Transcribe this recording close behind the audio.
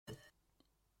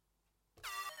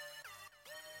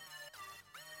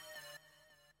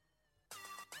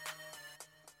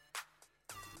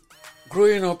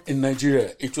Growing up in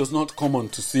Nigeria, it was not common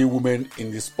to see women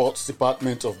in the sports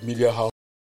department of media house.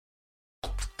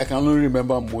 I can only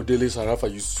remember Modele Sarafa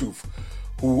Yusuf,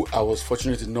 who I was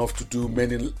fortunate enough to do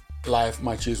many live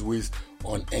matches with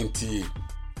on NTA.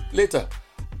 Later,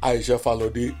 Aisha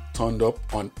Falode turned up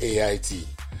on AIT.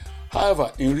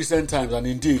 However, in recent times, and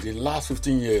indeed in the last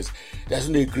 15 years, there's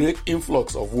been a great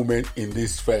influx of women in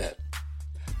this sphere.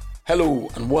 Hello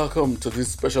and welcome to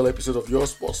this special episode of Your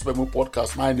Sports Memo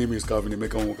podcast. My name is Calvin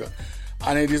Imekanwuka,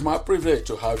 and it is my privilege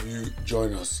to have you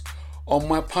join us. On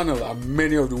my panel are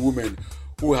many of the women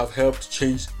who have helped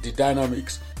change the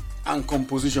dynamics and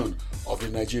composition of the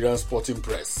Nigerian sporting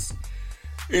press.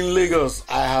 In Lagos,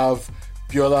 I have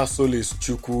Biola Solis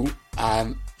Chukwu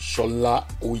and Shola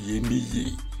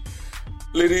Oyeniyi.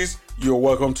 Ladies, you're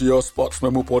welcome to Your Sports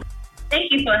Memo podcast.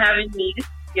 Thank you for having me.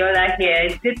 Yola here.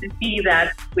 It's good to see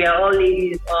that we are all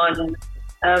ladies on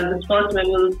the Sports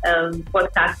Memo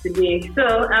podcast today. So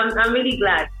I'm really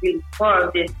glad. Really, more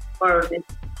of this.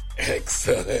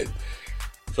 Excellent.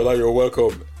 Shola, you're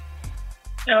welcome.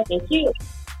 Oh, thank you.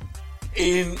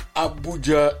 In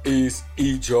Abuja is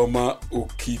Ijoma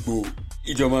Okibo.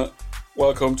 Ijoma,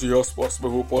 welcome to Your Sports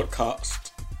Memo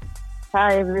podcast.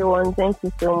 Hi everyone, thank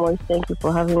you so much. Thank you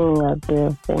for having me out there.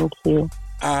 Thank you.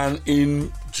 And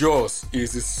in Jos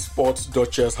is the sports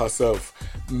duchess herself,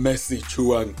 Mercy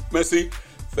Chuang. Mercy,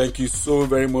 thank you so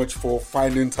very much for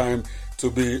finding time to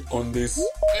be on this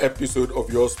episode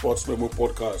of Your Sports Memo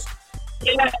podcast.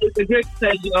 Yeah, it's a great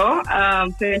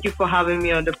pleasure. Thank you for having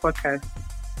me on the podcast.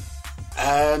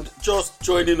 And just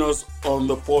joining us on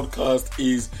the podcast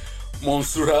is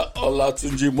Monsura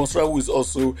Olatunji. Monsura, who is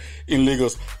also in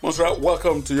Lagos. Monsura,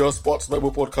 welcome to Your Sports Memo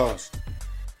podcast.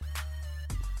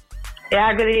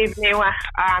 Yeah, good evening.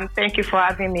 Thank you for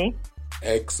having me.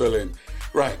 Excellent.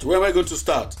 Right, where am I going to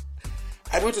start?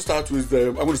 I'm going to start with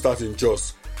I'm going to start in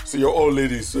Jos. So you're all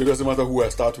ladies, so it doesn't matter who I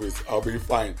start with. I'll be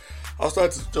fine. I'll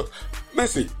start with Jos.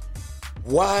 Mercy,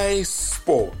 why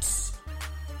sports?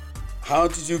 How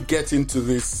did you get into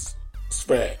this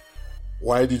sphere?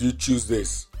 Why did you choose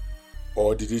this?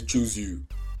 Or did it choose you?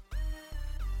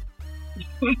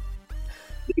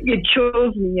 It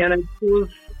chose me and I chose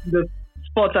the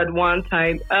sport at one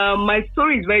time. My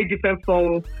story is very different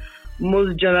from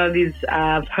most journalists.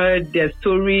 I've heard their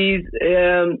stories.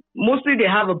 Mostly they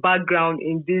have a background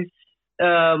in this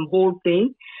whole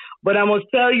thing. But I must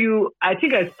tell you, I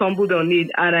think I stumbled on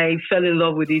it and I fell in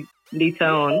love with it later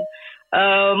on.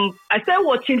 I started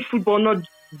watching football not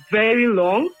very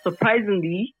long,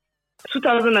 surprisingly,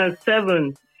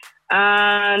 2007.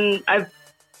 And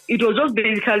it was just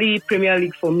basically Premier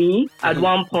League for me at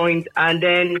one point, and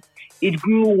then it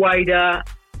grew wider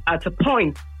at a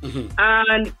point.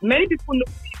 And many people know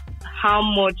how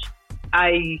much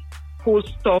I post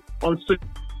stuff on social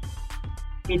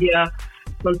media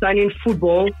concerning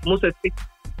football, most especially.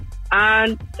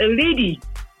 And a lady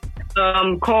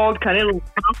called Canelo,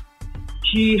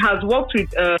 she has worked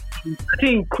with, I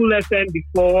think, Cool FM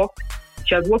before.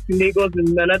 She has worked in Lagos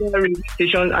in another radio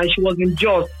station, and she was in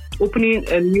Jos opening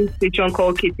a new station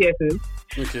called KTFM.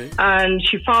 Okay. And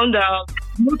she found out,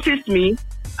 noticed me,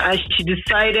 and she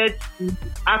decided to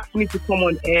ask me to come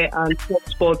on air and talk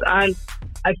sports. And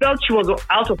I felt she was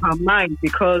out of her mind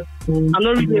because I'm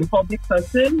not really a public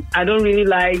person. I don't really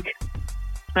like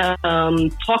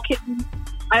talking.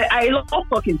 I love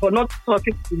talking, but not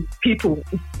talking to people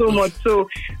so much. So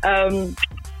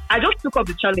I just took up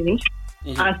the challenge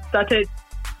and started.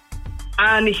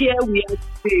 And here we are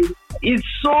today.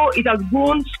 It has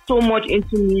grown so much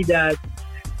into me that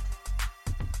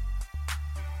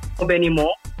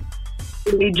anymore.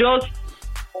 It just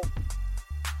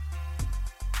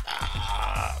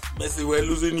Messi, we're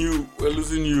losing you. We're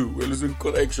losing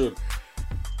connection.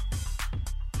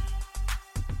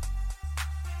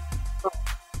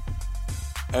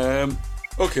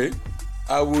 Okay.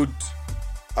 I would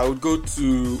go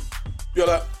to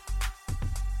Biola.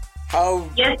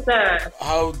 Yes, sir.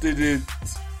 How did it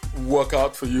work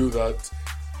out for you that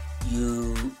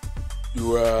you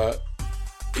were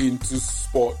into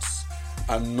sports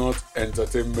and not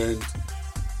entertainment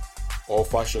or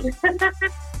fashion?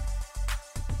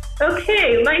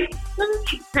 Okay, my story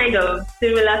is kind of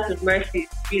similar to Mercy's,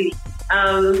 really.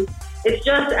 It's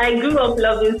just I grew up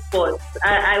loving sports.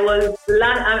 I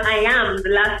am the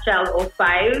last child of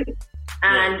 5,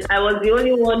 and I was the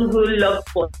only one who loved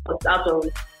sports out of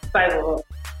 5 of us.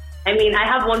 I mean, I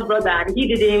have one brother, and he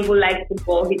didn't even like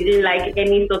football. He didn't like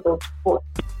any sort of sport.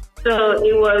 So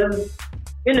it was,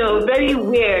 very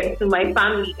weird to my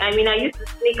family. I mean, I used to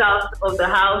sneak out of the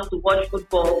house to watch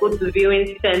football, go to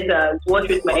viewing centers, watch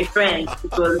with my friends.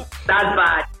 It was that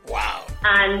bad. Wow.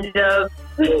 And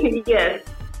Yes.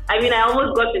 I mean, I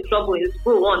almost got in trouble in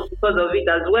school once because of it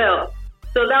as well.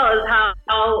 So that was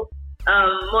how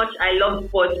much I love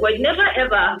sports. But it never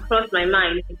ever crossed my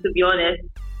mind, to be honest,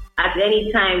 at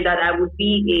any time that I would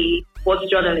be a sports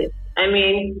journalist. I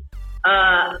mean,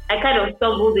 I kind of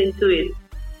stumbled into it.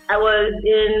 I was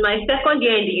in my second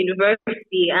year in the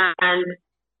university, and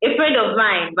a friend of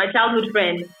mine, my childhood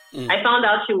friend, I found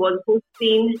out she was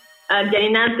hosting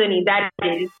Jenny Anthony, that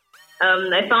is.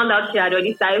 I found out she had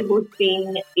already started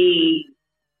hosting a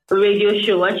radio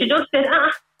show, and she just said,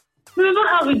 remember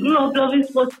how we grew up loving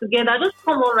sports together? Just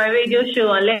come on my radio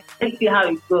show and let's see how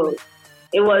it goes.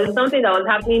 It was something that was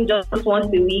happening just once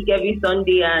a week, every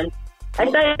Sunday, and I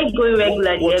started going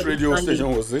regularly. What radio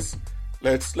station was this?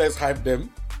 Let's hype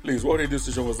them, please. What radio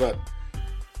station was that?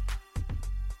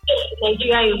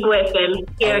 Nigeria Info FM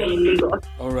here in Lagos.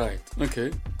 All right.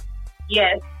 Okay.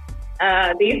 Yes.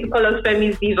 They used to call us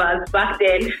Femi's Divas back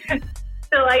then.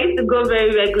 So I used to go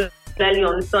very regularly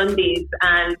on Sundays.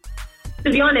 And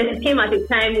to be honest, it came at a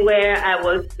time where I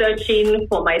was searching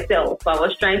for myself. I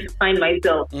was trying to find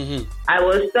myself. Mm-hmm. I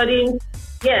was studying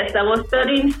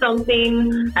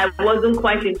something I wasn't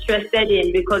quite interested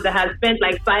in because I had spent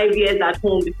like 5 years at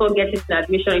home before getting an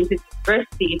admission into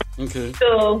university. Okay.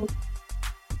 So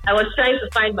I was trying to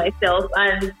find myself,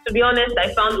 and to be honest,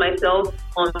 I found myself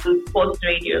on sports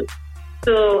radio.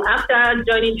 So after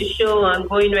joining the show and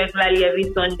going regularly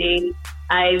every Sunday,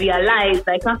 I realized,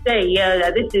 like after a year,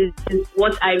 that this is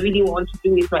what I really want to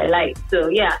do with my life. So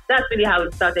yeah, that's really how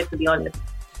it started, to be honest.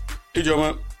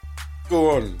 Ijoma,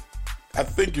 go on. I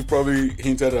think you probably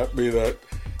hinted at me that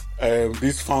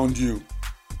this found you.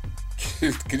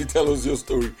 Can you tell us your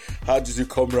story? How did you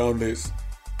come around this?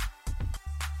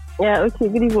 Yeah, okay,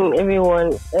 good evening,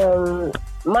 everyone.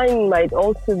 Mine might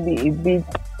also be a bit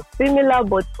similar,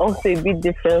 but also a bit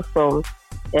different from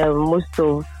most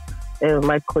of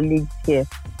my colleagues here.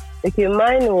 Okay,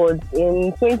 mine was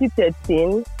in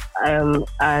 2013.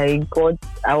 I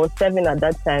was 7 at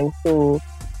that time, so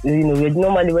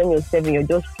normally when you're 7, you're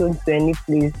just thrown to any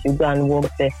place you go and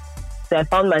work there. So I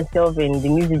found myself in the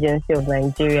News Agency of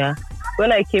Nigeria.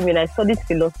 When I came in, I studied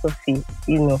philosophy.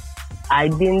 I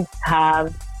didn't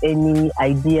have any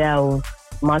idea of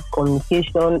mass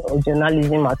communication or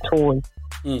journalism at all.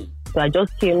 So I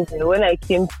just came. When I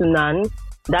came to NAN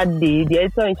that day, the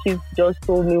editor-in-chief just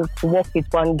told me to work with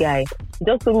one guy. He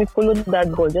just told me, follow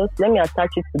that boy, just let me attach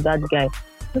it to that guy.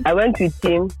 I went with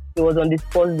him. He was on the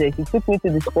sports desk. He took me to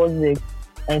the sports desk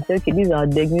and said, okay, these are our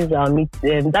decks, these are our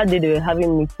meetings. That day they were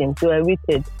having meetings, so I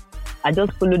waited. I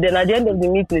just followed them. At the end of the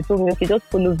meeting, they told me, okay, just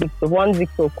follow Victor. One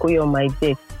Victor Okoye on my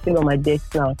desk. Still on my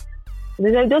desk now.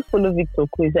 They said, just follow Victor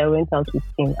Okoye. So I went out with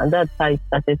him. And that's how it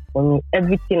started for me.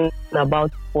 Everything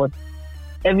about sports,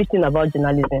 everything about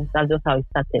journalism. That's just how it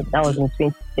started. That was in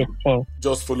 2013.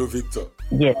 Just follow Victor.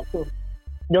 Yes.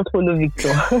 Just follow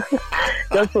Victor.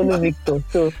 Just follow Victor.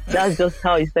 So that's just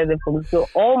how it started for me. So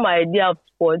all my idea of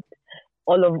sports,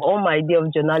 all my idea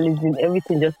of journalism,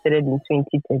 everything just started in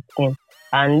 2013.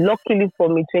 And luckily for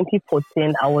me,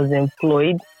 2014, I was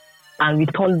employed and we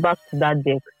turned back to that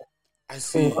desk. I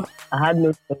see. So I had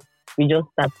no choice. We just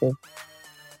started.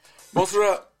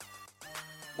 Monsura,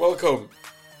 welcome.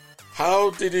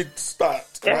 How did it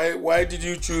start? Yeah. Why did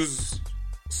you choose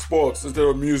sports instead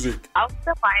of music? I'll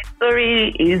say my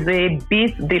story is a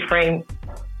bit different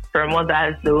from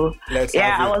others, though.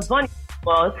 I was born in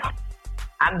sports.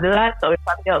 I'm the last of a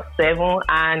family of 7,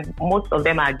 and most of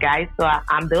them are guys. So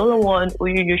I'm the only one who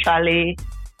usually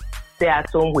stay at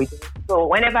home with. So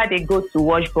whenever they go to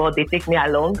watch ball, they take me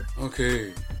along.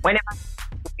 Okay. Whenever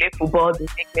they play football, they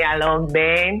take me along.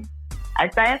 Then I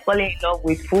started falling in love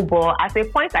with football. At a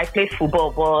point, I played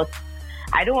football, but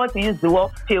I don't want to use the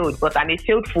word failed, but I'm a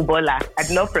failed footballer. I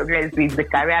did not progress with the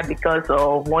career because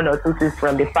of 1 or 2 things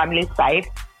from the family side.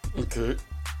 Okay.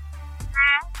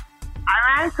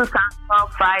 Around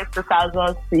 2005,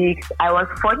 2006, I was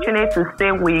fortunate to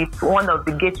stay with one of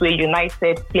the Gateway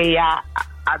United players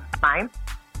at the time.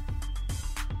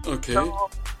 Okay. So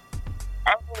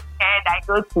every weekend I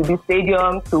go to the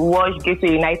stadium to watch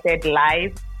Gateway United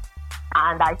live,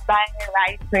 and I started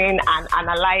writing and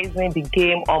analyzing the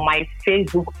game on my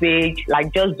Facebook page,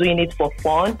 like just doing it for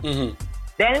fun. Mm-hmm.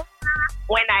 Then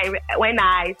when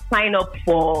I sign up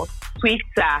for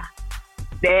Twitter,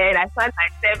 then I find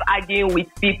myself arguing with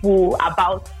people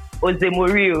about Jose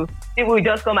Mourinho. People will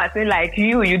just come and say, like,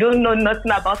 you don't know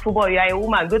nothing about football. You are a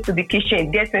woman. Go to the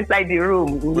kitchen. Get inside the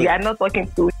room. We are not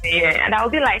talking to you. And I'll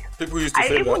be like, people used to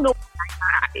say that.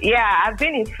 I've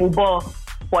been in football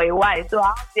for a while. So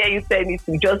how dare you tell me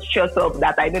to just shut up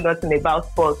that I know nothing about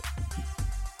sports?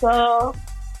 So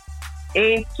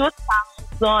in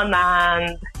 2000,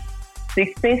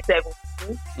 2016,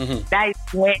 17, that is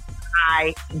when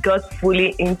I got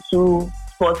fully into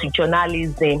sports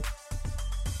journalism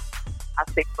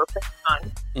as a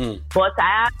profession. But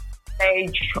I have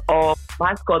knowledge of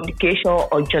mass communication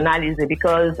or journalism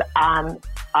because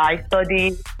I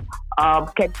studied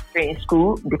chemistry in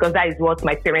school because that is what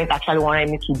my parents actually wanted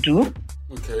me to do.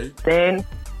 Okay. Then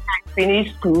I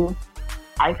finished school.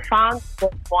 I found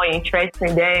it more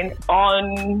interesting. Then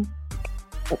on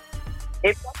a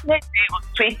particular day on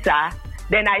Twitter,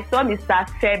 then I saw Mr.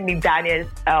 Femi Daniels'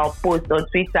 post on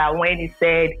Twitter when he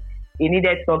said he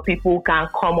needed some people who can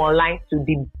come online to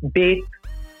debate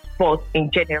sports in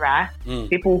general.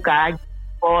 People who can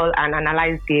ball and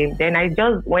analyze game. Then I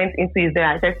just went into his and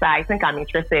I said, sir, I think I'm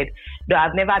interested. Though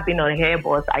I've never been on here,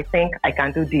 but I think I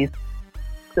can do this.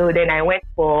 So then I went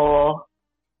for,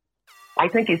 I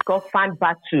think it's called Fan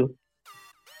Battle.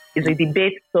 It's a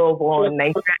debate sub on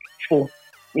Nigeria Info.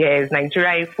 Yes,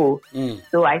 Nigeria Info.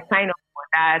 So I signed up for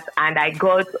that and I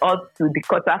got up to the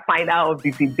quarterfinal of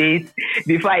the debate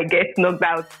before I get knocked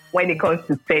out when it comes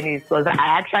to tennis. Because I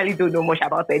actually don't know much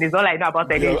about tennis. All I know about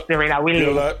tennis is Serena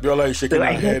Williams. Biola is shaking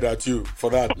her head at you for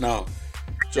that now.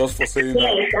 Just for saying that.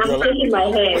 Yes, I'm shaking my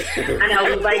head and I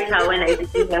will bite her when I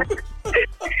see her.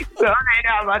 So all I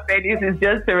know about tennis is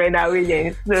just Serena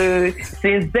Williams. So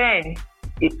since then,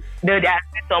 there have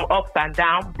been some ups and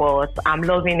downs, but I'm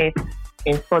loving it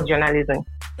in sports journalism.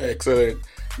 Excellent.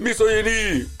 Miss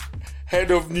Oyeni, head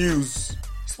of news,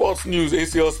 sports news,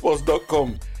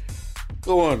 aclsports.com.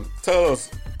 Go on, tell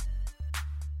us.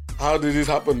 How did this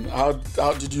happen? How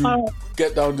did you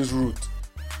get down this route?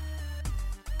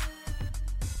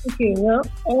 Okay, well,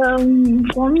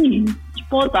 for me,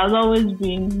 sport has always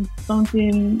been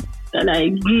something that I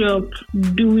grew up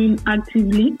doing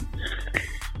actively.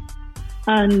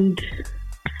 And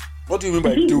what do you mean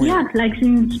by doing? Yeah, like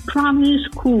since primary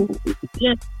school.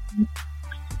 Yes.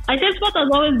 I said sport has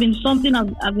always been something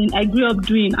I grew up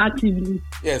doing actively.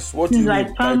 Yes, what do you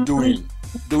mean by doing?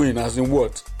 Doing as in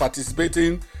what?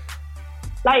 Participating?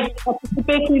 Like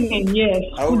participating in, yes.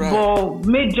 Football,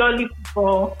 majorly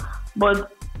football.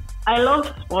 But I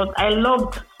loved sport. I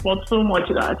loved sport so much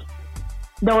that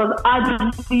there was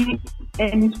hardly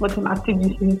any sporting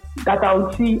activity that I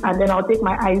would see and then I'll take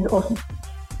my eyes off it.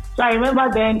 So I remember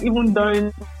then, even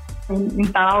during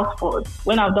inter-house sports,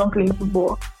 when I've done playing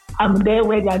football, I'm there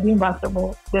where they are doing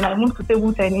basketball. Then I moved to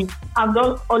table tennis. I'm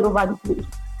just all over the place.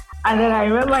 And then I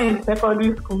remember in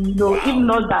secondary school, if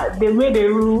not that, they made a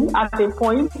rule at a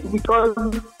point because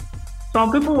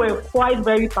some people were quite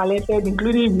very talented,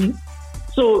 including me.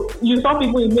 So you saw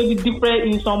people in maybe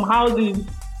different, in some houses,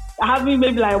 having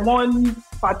maybe like one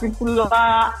particular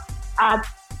art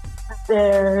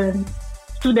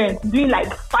student doing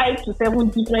like 5 to 7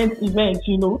 different events,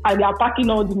 and they are packing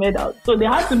all the medals. So they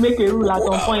had to make a rule at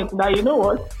some point that, you know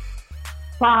what,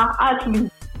 for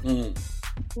athletes,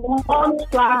 one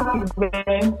class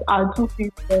event and 2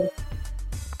 events.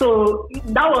 So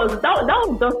that was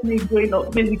just me growing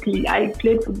up. Basically, I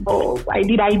played football, I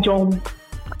did high jump,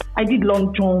 I did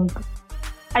long jump,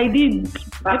 I did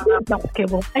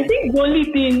basketball. I think the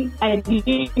only thing I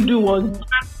didn't do was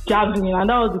javelin, and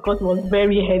that was because it was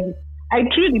very heavy. I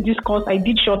threw the discus, I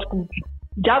did shot put.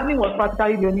 Javelin was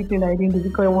practically the only thing I didn't do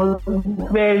because it was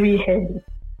very heavy.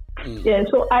 Yeah,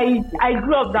 so I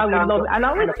grew up that with love, and I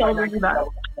always tell people that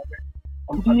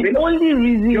the only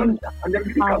reason I'm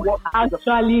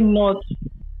actually not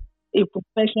a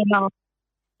professional.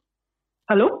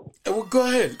 Hello? Well, go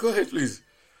ahead, please.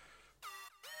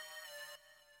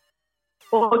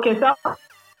 Okay, so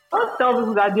I'll tell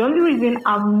people that the only reason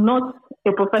I'm not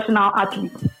a professional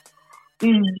athlete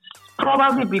is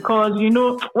probably because,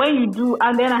 when you do,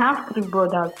 and then I have 3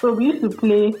 brothers, so we used to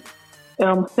play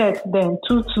sets then,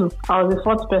 2-2. I was the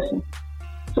 4th person.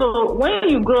 So when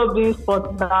you grow up doing sports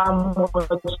that much,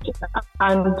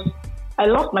 and I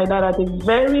lost my dad at a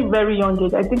very, very young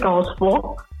age, I think I was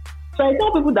 4. So I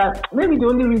tell people that maybe the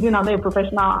only reason I'm not a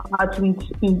professional athlete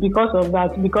is because of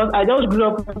that. Because I just grew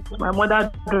up with my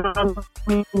mother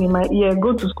drumming in my ear,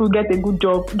 go to school, get a good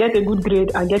job, get a good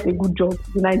grade, and get a good job.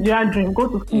 The Nigerian dream, go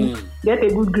to school, get a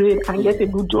good grade, and get a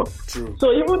good job. True.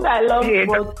 So even though I love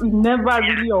sports, it never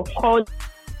really occurred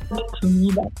to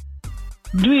me that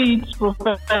do it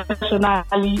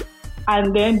professionally.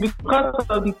 And then because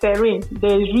of the terrain,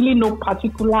 there is really no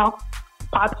particular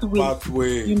pathway.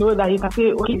 That you can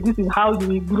say, okay, this is how you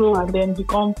will grow and then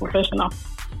become professional.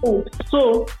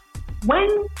 So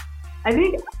when I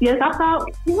think, yes, after,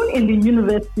 even in the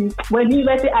university,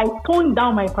 I toned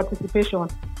down my participation.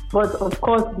 But of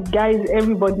course, the guys,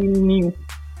 everybody knew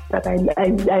that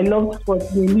I love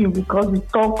sports. They knew because we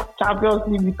talk Champions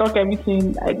League, we talk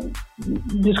everything. I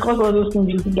discuss all those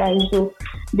things with the guys, so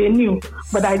they knew.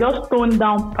 But I just toned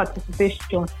down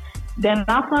participation. Then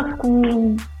after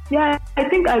school, yeah, I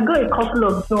think I got a couple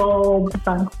of jobs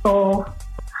and stuff.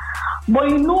 But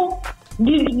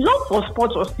the love for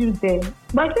sports was still there.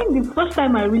 But I think the first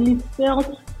time I really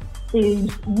felt a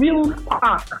real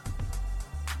spark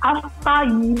after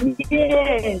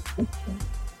years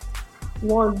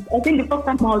was, I think, the first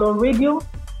time I was on radio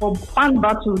for Fan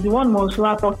Battle, the one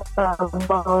Monsura talked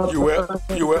about. You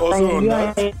were also on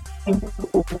that?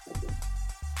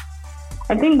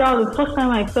 I think that was the first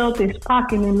time I felt a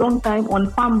spark in a long time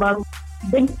on Fan Battle,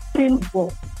 debating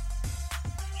football.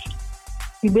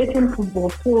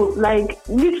 So,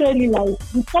 literally, the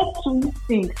top two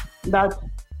things that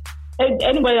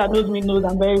anybody that knows me knows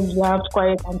I'm very reserved,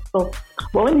 quiet, and stuff.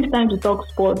 But when it's time to talk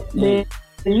sports,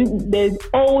 there's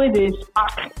always a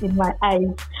spark in my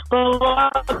eyes.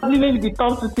 Probably maybe the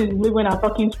top two things, maybe when I'm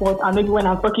talking sports and maybe when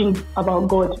I'm talking about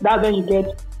God. That's when you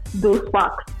get those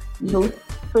sparks, So it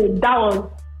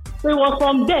was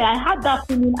from there. I had that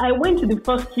feeling. I went to the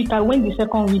first week, I went the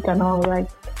second week, and I was like,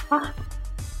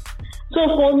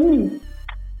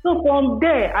 So from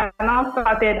there, I now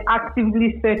started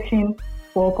actively searching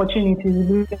for opportunities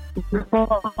in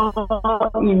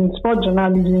sport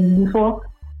journalism before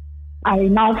I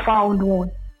now found one.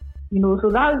 So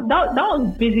that was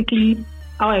basically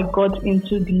how I got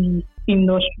into the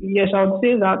industry. Yes, I would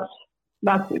say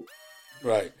that's it.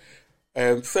 Right.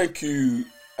 Thank you.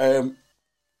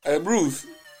 Ruth,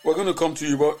 we're going to come to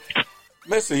you, but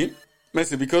Mercy,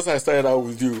 because I started out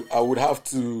with you, I would have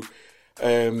to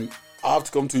come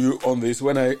to you on this.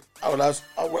 When I would ask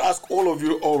all of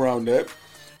you all around there,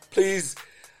 please,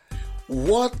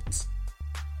 what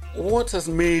has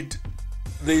made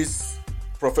this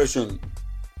profession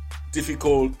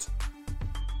difficult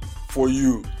for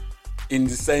you? In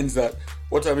the sense that,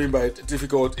 what I mean by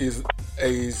difficult is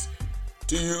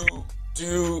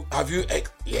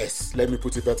yes, let me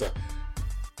put it better.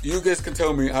 You guys can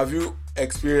tell me, have you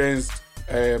experienced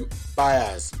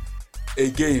bias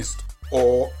against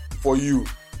or for you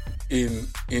in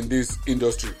this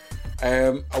industry?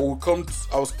 I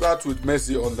will start with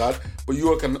Mercy on that, but you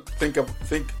all can think up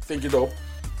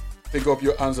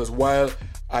your answers while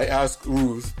I ask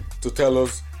Ruth to tell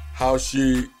us how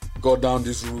she got down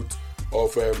this route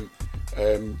of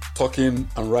talking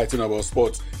and writing about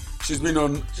sports. She's been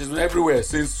everywhere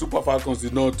since Super Falcons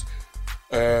did not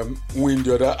win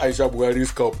the other Aisha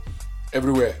Buhari's Cup.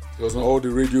 Everywhere. It was on all the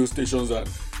radio stations and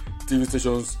TV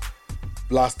stations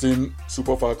blasting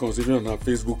Super Falcons, even on our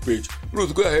Facebook page.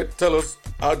 Ruth, go ahead. Tell us,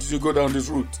 how did you go down this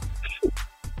route?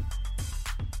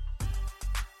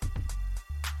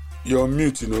 You're on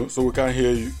mute, so we can't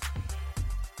hear you.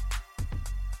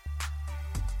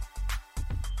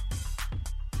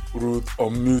 Ruth,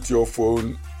 unmute your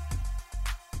phone.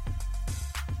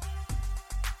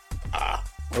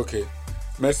 Okay.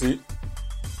 Mercy,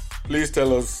 please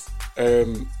tell us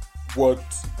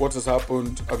what has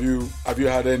happened. Have you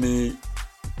had any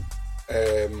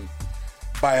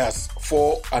bias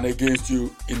for and against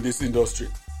you in this industry?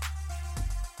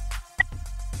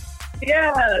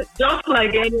 Yeah, just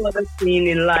like any other thing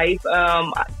in life,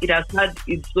 it has had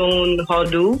its own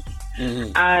hurdles.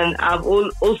 Mm-hmm. And I've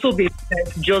also been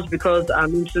blessed just because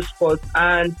I'm into sports.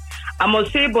 And I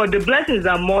must say, but the blessings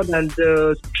are more than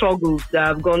the struggles that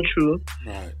I've gone through.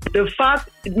 Right. The fact,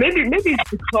 maybe it's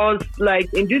because,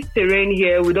 in this terrain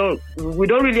here, we don't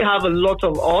really have a lot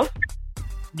of us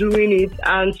doing it,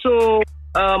 and so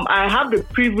I have the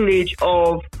privilege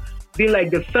of being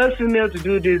the first female to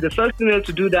do this, the first female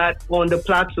to do that on the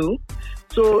plateau.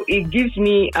 So it gives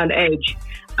me an edge,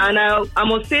 and I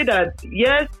must say that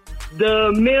yes,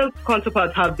 the male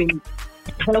counterparts have been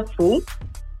helpful.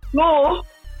 No.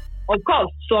 Of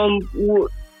course, some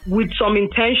with some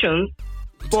intentions,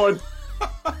 but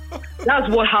that's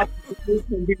what happens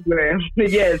everywhere.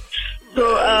 Yes.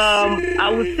 So I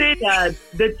would say that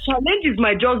the challenges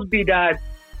might just be that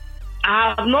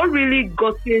I have not really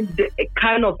gotten the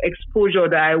kind of exposure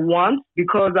that I want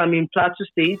because I'm in Plateau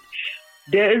State.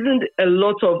 There isn't a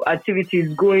lot of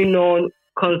activities going on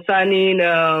concerning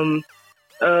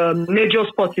major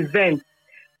sports events.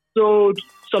 So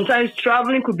sometimes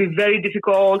traveling could be very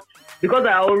difficult because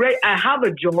I have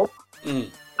a job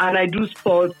and I do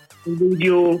sports and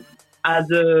radio as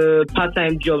a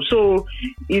part-time job. So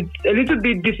it's a little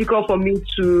bit difficult for me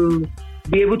to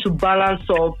be able to balance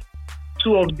off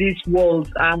two of these worlds.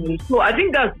 And so I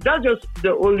think that's just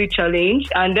the only challenge.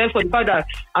 And then for the fact that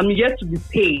I'm yet to be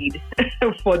paid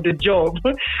for the job,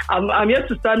 I'm yet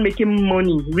to start making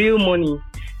money, real money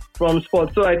from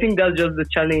sports. So I think that's just the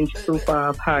challenge so far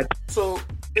I've had. So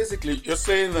basically, you're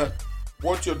saying that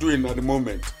what you're doing at the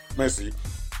moment, Mercy,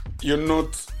 you're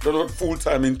not full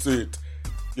time into it.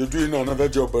 You're doing another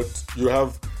job, but you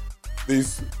have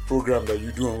this program that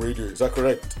you do on radio. Is that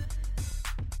correct?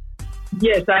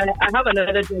 Yes, I have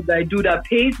another job that I do that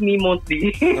pays me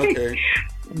monthly. Okay.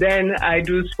 Then I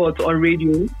do sports on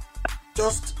radio.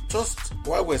 Just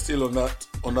while we're still on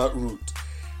that route,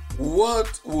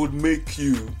 what would make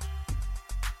you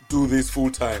do this full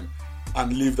time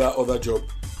and leave that other job?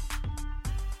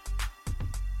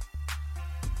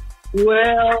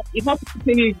 Well, it has to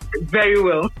pay very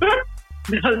well.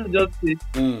 That's just it.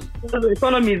 The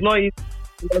economy is not easy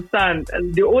to understand.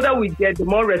 And the older we get, the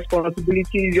more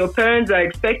responsibilities. Your parents are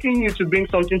expecting you to bring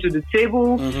something to the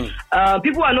table.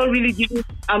 People are not really giving.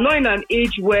 I'm not in an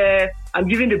age where I'm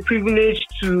given the privilege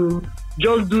to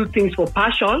just do things for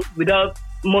passion without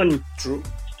money. True.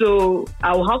 So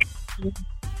I'll have to.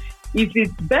 If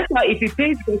it's better, if it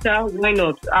pays better, why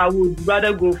not? I would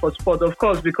rather go for sport, of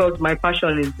course, because my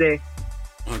passion is there.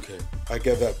 Okay, I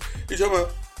get that. Ijoma,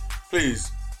 please,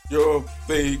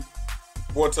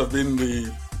 what have been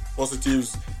the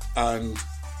positives and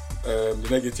the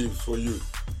negatives for you?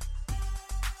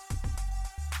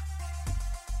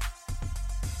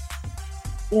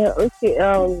 Yeah, okay.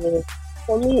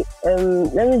 For me,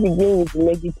 let me begin with the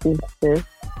negatives first.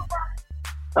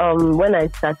 When I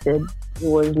started, it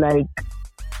was like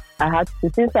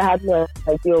since I had no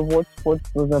idea of what sports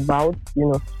was about,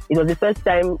 it was the first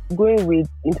time in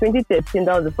 2013,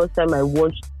 that was the first time I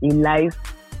watched a live,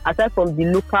 aside from the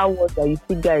local ones that you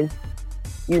see guys,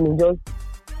 just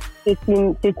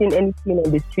taking anything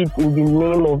on the street in the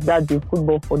name of that the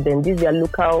football for them. These are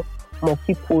local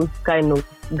monkey post kind of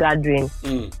gathering.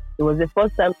 It was the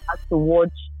first time I had to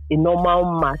watch a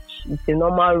normal match with a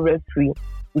normal referee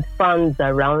with fans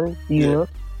around, know.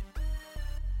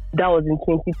 That was in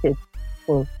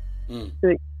 2013.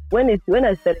 So when I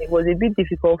started, it was a bit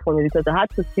difficult for me because I had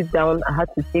to sit down, I had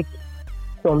to take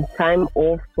some time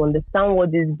off to understand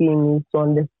what this game is, to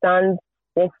understand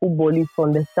what football is, to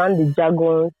understand the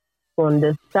jargon, to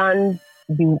understand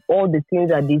all the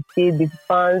things that they say, the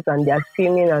fans and their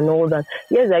screaming and all that.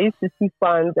 Yes, I used to see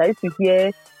fans, I used to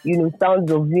hear, sounds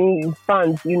of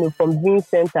fans, from viewing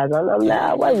centers, and I'm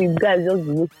like, why will guys just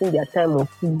be wasting their time on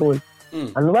football?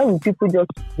 And why would people just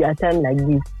waste their time like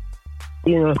this?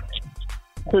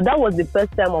 So that was the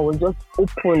first time I was just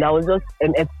open. I was just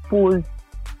exposed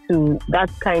to that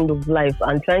kind of life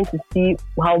and trying to see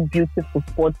how beautiful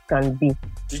sports can be.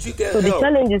 Did you get help? The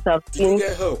challenges I've seen. Did you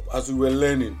get help as we were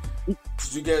learning? Did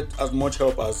you get as much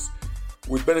help as,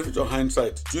 with benefit of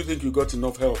hindsight, do you think you got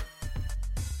enough help?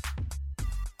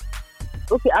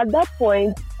 Okay, at that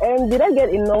point, did I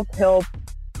get enough help?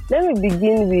 Let me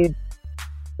begin with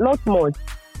not much,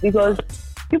 because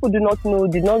people did not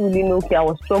really know, okay, I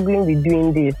was struggling with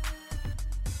doing this.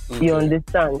 Okay. You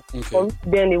understand? Okay.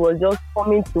 Then it was just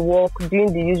coming to work,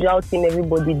 doing the usual thing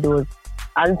everybody does.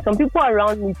 And some people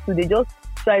around me too, they just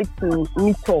try to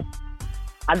meet up.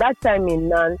 At that time in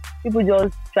NAN, people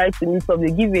just try to meet up.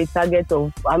 They give you a target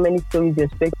of how many stories you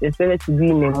expected to do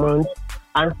in a month.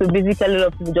 And so basically a lot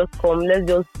of people just come, let's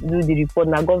just do the report.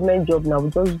 Now government job, now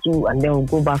we just do and then we'll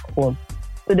go back home.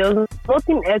 So there was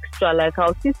nothing extra. Like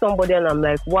I'll see somebody and I'm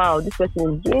like, wow, this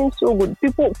person is doing so good.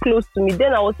 People close to me.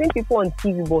 Then I was seeing people on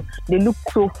TV, but they look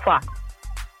so far.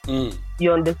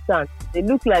 You understand? They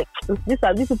look like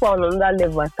these people are on another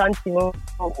level. I can't even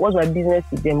what's my business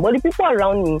with them. But the people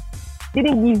around me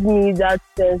didn't give me that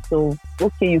sense of,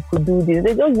 okay, you could do this.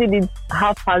 They just did it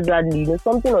haphazardly,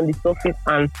 something on the surface,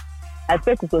 and I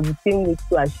felt it was the same way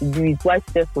too I should do it. Why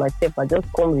stress myself? I just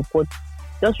come report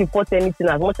anything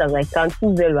as much as I can.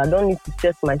 2-0. I don't need to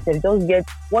stress myself. Just get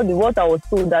what I was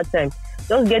told that time.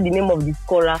 Just get the name of the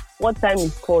scorer, what time he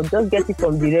scored. Just get it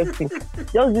from the referee.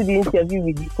 Just do the interview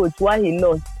with the coach. Why he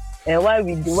lost, and why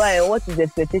and what is the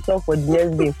expectation for the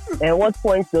next game, and what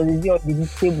points does he on the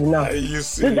table now. Are you serious?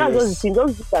 So that's just the thing.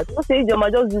 Just do that. Don't say,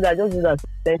 Joma, just do that.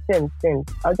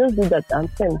 Send. I'll just do that and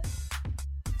send.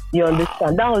 You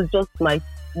understand? That was just my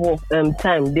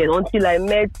time then until I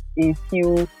met a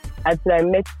few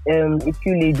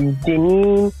ladies.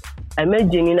 Janine, I met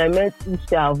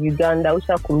Usha of Uganda,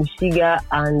 Usha Kumishiga,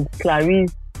 and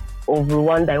Clarice of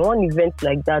Rwanda. I won events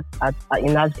like that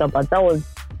in Ashgabat, but that was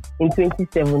in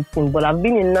 2017. But I've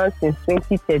been in NAN since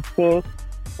 2013.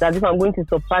 That if I'm going to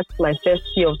surpass my first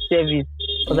year of service,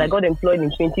 because I got employed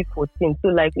in 2014. So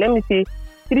let me say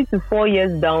 3 to 4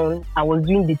 years down, I was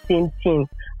doing the same thing.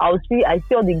 I see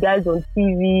all the guys on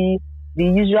TV, the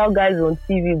usual guys on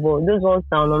TV, but those ones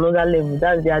are on another level.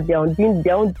 That's they are doing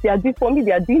their own. They are doing for me.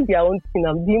 They are doing their own thing.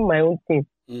 I'm doing my own thing.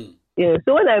 Yeah.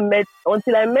 So when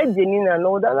until I met Janine and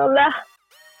all that, I'm like,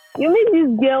 you mean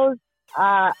these girls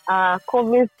are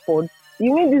covering sports?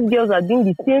 You mean these girls are doing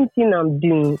the same thing I'm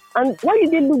doing? And why do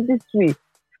they look this way?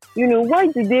 Why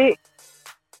do they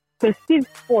perceive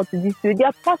sports this way?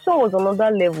 Their passion was on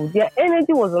another level. Their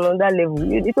energy was on another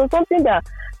level. It was something that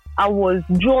I was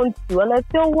drawn to. And I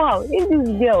felt, wow, if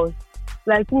these girls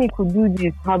like me could do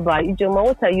this, Haba, Ijoma,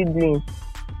 what are you doing?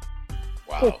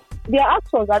 Wow. So their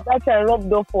actions at that time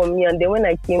rubbed off on me. And then when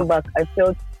I came back, I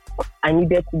felt I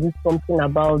needed to do something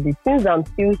about it. Since I'm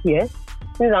still here,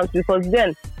 because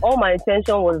then all my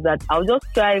intention was that I'll just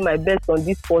try my best on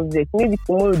this project. Maybe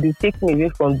tomorrow they'll take me away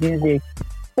from business.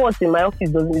 Sports in my office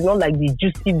is not like the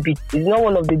juicy bit. It's not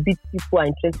one of the bit people are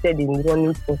interested in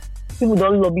running for. People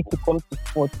don't love it to come to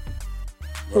sports.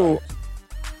 Right.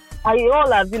 So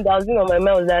all I've been on my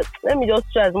mind was that let me just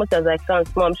try as much as I can.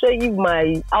 So I'm sure if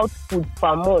my output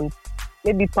per month,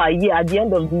 maybe per year, at the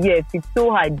end of the year, if it's so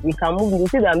high, it can move me. You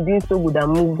see that I'm doing so good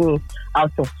and move me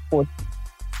out of sports.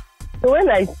 So when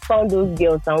I found those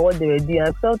girls and what they were doing,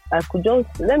 I felt I could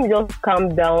let me just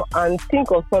calm down and think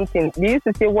of something. They used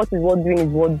to say, what is what doing is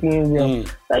what doing well.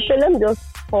 So I said, let me just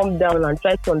calm down and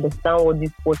try to understand what this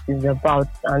sport is about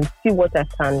and see what I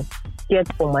can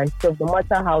get for myself, no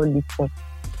matter how little.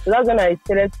 So that's when I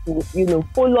started to,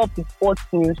 follow up with sports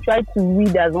news, try to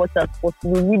read as much as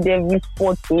possible, read every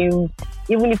sports news.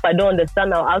 Even if I don't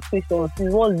understand, I'll ask questions.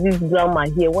 What's this grammar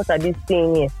here? What are they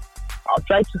saying here? I'll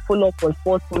try to follow up on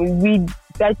sports news,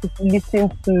 try to listen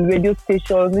to radio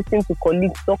stations, listen to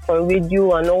colleagues talk on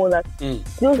radio and all that.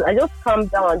 I just calm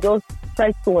down and just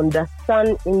try to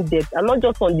understand in depth. I'm not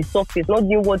just on the surface, not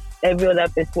doing what every other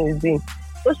person is doing.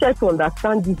 Just try to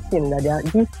understand this thing, that there are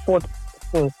these sports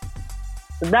things.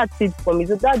 So that's it for me.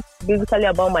 So that's basically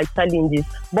about my challenges.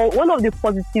 But one of the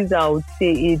positives I would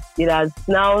say is it has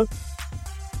now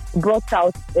brought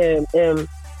out, it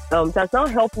has now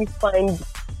helped me find,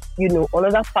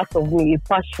 another part of me, a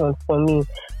passion for me.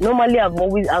 Normally,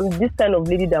 I'm this kind of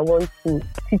lady that wants to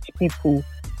teach people.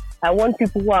 I want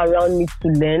people who are around me to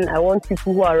learn. I want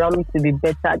people who are around me to be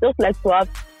better. I just like to have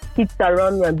kids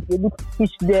around me and be able to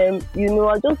teach them.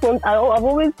 I've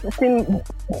always seen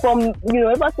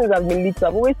ever since I've been little,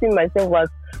 I've always seen myself as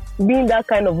being that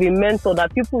kind of a mentor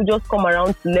that people just come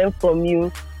around to learn from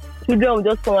you. Children will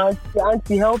just come around to say,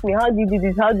 Auntie, help me. How do you do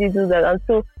this? How do you do that? And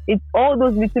so it's all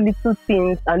those little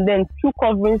things, and then through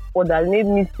covering sport that made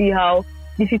me see how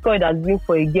difficult it has been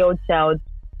for a girl child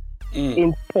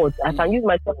in sports. I can use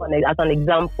myself as an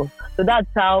example. So that's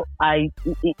how I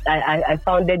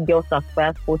founded Girls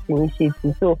Aspire Sports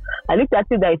Initiative. So I looked at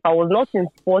it that if I was not in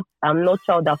sports, I'm not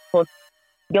sure I would have thought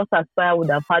Girls Aspire would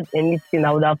have had anything.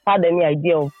 I would have had any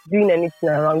idea of doing anything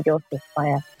around Girls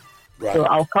Aspire. Right. So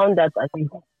I'll count that as a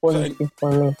positive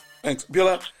for me. Thanks.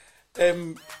 Biola,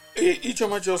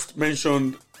 Ijeoma just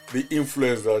mentioned the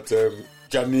influence that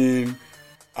Janine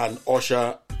and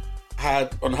Usher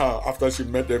had on her after she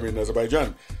met them in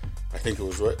Azerbaijan. I think it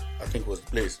was the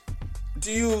place.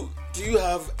 Do you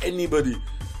have anybody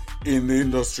in the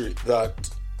industry that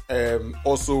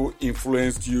also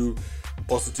influenced you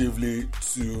positively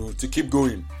to keep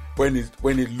going when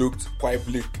it looked quite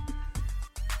bleak?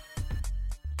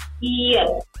 Yes,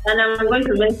 and I'm going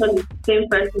to mention the same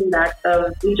person that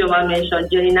Ijeoma mentioned,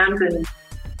 Janine Anthony,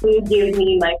 who gave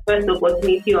me my first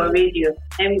opportunity on radio.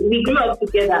 And we grew up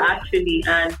together actually,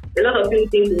 and a lot of people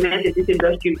think we met in this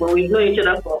industry, but we've known each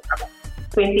other for about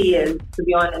 20 years, to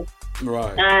be honest.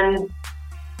 Right. And,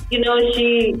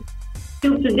 she,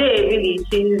 till today, really,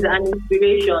 she's an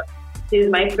inspiration. She's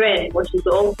my friend, but she's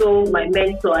also my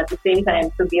mentor at the same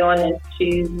time, to be honest.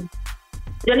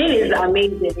 Janine is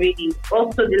amazing, really.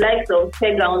 Also, the likes of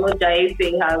Pega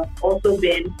Onojaefe have also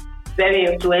been very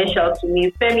influential to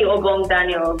me. Femi Obong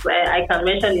Daniels, I can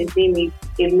mention his name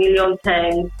a million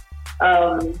times.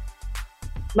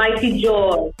 Mighty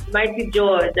George.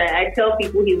 I tell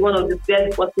people he's one of the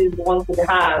best bosses one could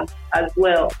have as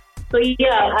well. So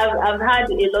yeah, I've had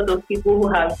a lot of people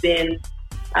who have been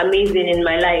amazing in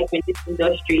my life in this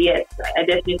industry. Yes, I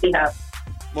definitely have.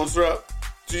 Monsura,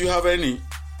 do you have any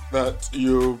that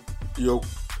you're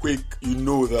quick,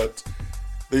 that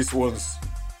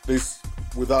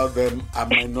without them I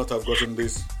might not have gotten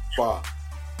this far?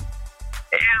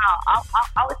 Yeah,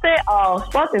 I would say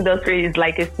sports industry is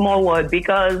like a small world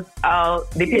because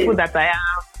the people that I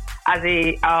have as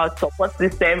a support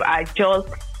system are just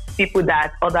people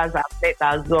that others have met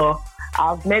as well.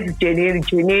 I've met Janine.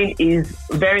 Janine is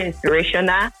very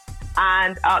inspirational,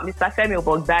 and Mr. Femi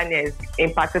Obong Daniels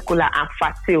in particular, and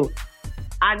Fatil.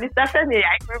 And Mr. Femi,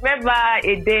 I remember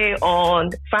a day on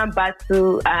Fan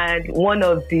Battle, and one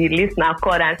of the listeners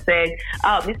called and said,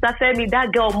 Mr. Femi,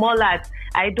 that girl Molat,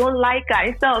 I don't like her.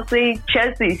 Instead of saying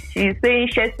Chelsea, she's saying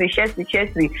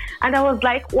Chelsea. And I was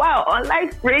like, wow, on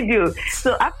live radio.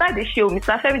 So after the show,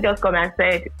 Mr. Femi just come and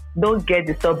said, don't get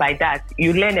disturbed by that.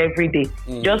 You learn every day.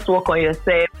 Just work on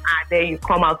yourself, and then you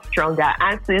come out stronger.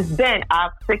 And since then,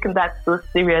 I've taken that so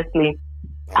seriously.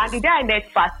 And the day I met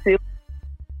Fasil,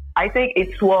 I think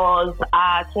it was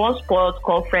at one sports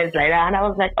conference like that. And I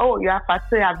was like, oh, you are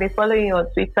Fasil. I've been following you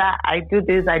on Twitter. I do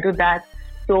this, I do that.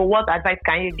 So what advice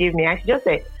can you give me? And she just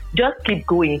said, just keep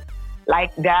going.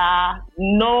 Like, there are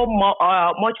no more,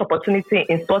 much opportunity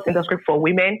in sports industry for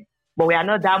women, but we are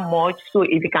not that much. So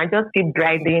if you can just keep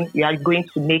grinding, you are going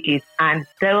to make it. And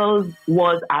those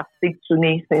words have stuck to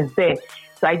me since then.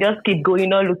 So I just keep going,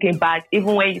 not looking back.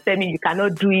 Even when you tell me you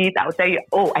cannot do it, I'll tell you,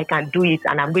 oh, I can do it,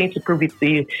 and I'm going to prove it to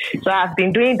you. So I've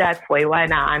been doing that for a while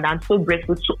now, and I'm so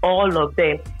grateful to all of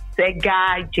them.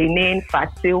 Sega, Janine,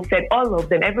 Fasil, Fed, all of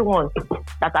them, everyone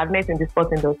that I've met in the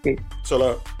sports industry.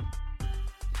 Sola.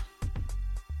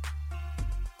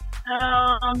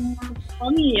 For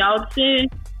me, I would say,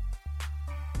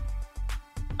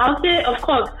 of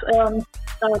course,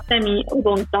 Femi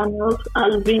Daniels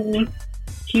has been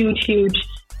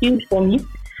huge for me.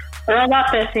 Another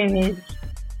person is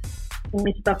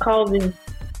Mr. Calvin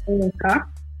Oneka.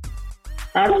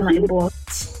 That's my boss.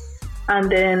 And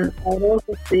then I would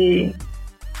also say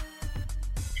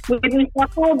with Mr.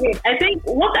 Calvin, I think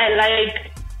what I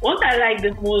like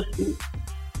the most is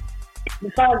the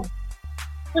fact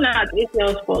that at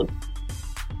ACL Sports,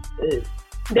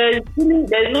 there's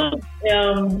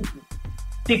no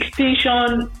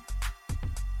distinction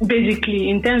basically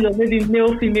in terms of maybe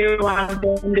male, female, and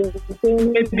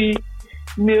then maybe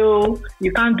male,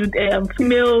 you can't do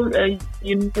female,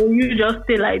 you just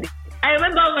stay like this. I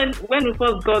remember when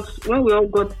we all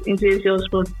got into ACL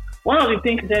Sports, one of the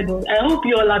things he said was, I hope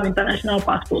you all have international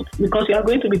passports because you are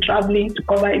going to be traveling to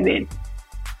cover events.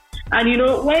 And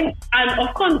and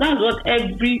of course that's what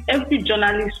every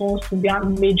journalist wants to be a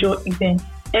major event.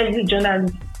 Every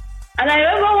journalist. And I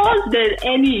remember once there's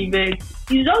any event,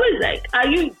 he's always like,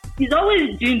 he's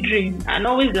always dreaming and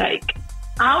always like,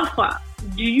 how far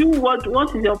do you, what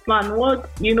is your plan?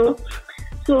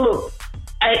 So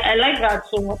I like that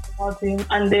so much about him.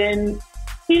 And then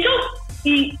he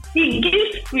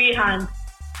gives free hand.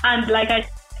 And like I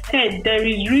said, there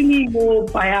is really no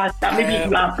bias that maybe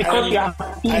you are, because you are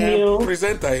female. I am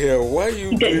presenter here. Why are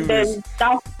you doing this?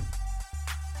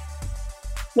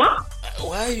 What?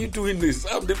 Why are you doing this?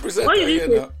 I'm the presenter here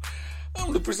now.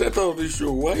 I'm the presenter of the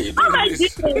show. Why are you doing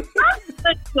this?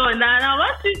 No, I'm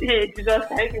asking her to just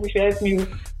help me. Help me.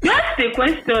 You asked the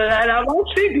question, and I'm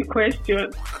answering the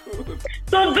question.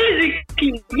 So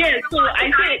basically, so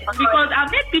I say, because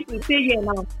I've heard people say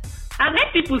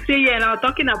here now,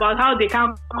 talking about how they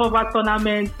can't cover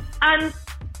tournaments. And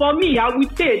for me, I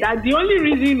would say that the only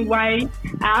reason why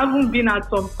I haven't been at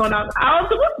some tournament, I was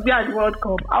supposed to be at the World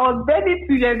Cup. I was barely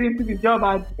 2 years into the job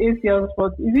at ACL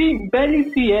Sports. Is it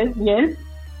barely 2 years? Yes.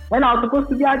 When I was supposed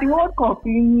to be at the World Cup,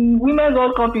 in Women's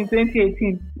World Cup in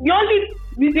 2018. The only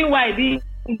reason why I didn't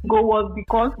go was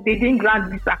because they didn't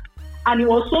grant visa. And it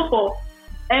was so for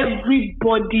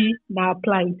everybody that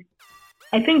applied.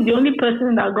 I think the only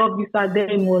person that got visa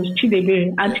then was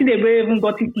Chidebere. And Chidebere even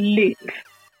got it late.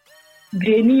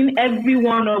 Draining every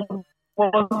one of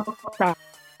us that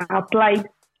applied.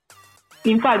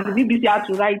 In fact, the BBC had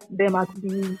to write them at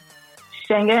the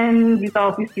Schengen visa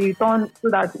office to return, so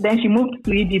that then she moved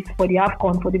to Egypt for the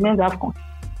AFCON, for the men's AFCON.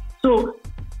 So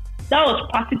that was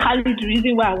practically the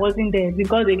reason why I wasn't there,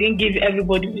 because they didn't give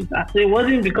everybody visa. So it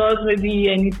wasn't because maybe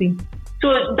anything.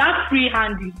 So that free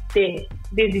hand is there,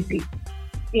 basically,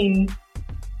 in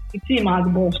the team as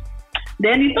boss.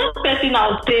 Then the third person I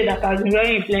would say that has been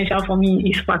very influential for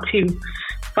me is Fatil.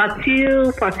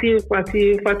 Fatil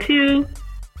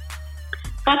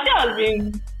has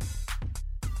been,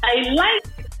 I like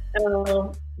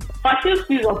Fatil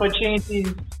sees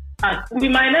opportunities. We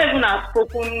might not even have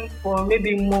spoken for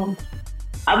maybe months.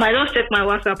 I might just check my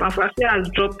WhatsApp and Fatil has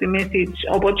dropped a message,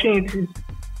 opportunities.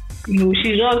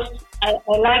 She just, I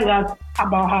like that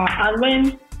about her. And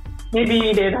when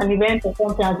maybe there's an event or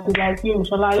something, I'll be like,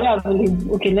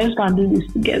 okay, let's go and do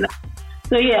this together.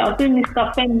 So I'll say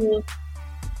Mr. Femi,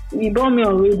 he brought me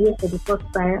on radio for the first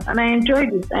time, and I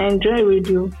enjoyed it. I enjoy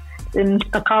radio. Then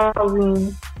Mr.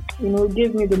 Calvin,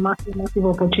 gave me the massive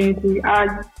opportunity.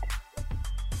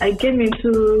 I came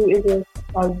into it as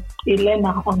a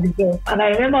learner on the job. And I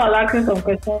remember I was asking some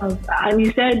questions, and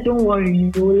he said, don't worry,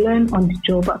 you will learn on the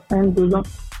job as time goes on.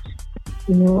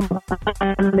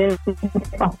 and then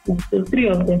fasting. So 3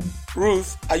 of them.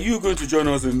 Ruth, are you going to join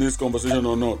us in this conversation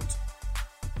or not?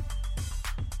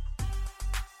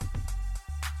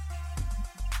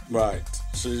 Right.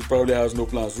 She probably has no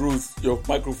plans. Ruth, your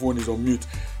microphone is on mute.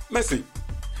 Mercy,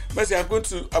 I'm going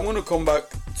to come back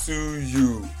to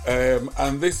you.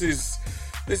 And this is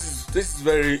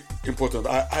very important.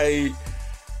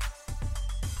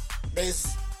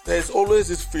 There's always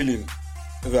this feeling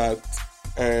that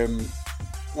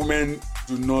women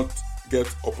do not get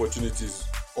opportunities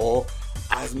or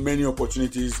as many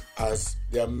opportunities as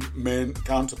their men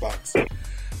counterparts.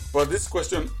 But this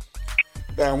question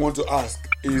that I want to ask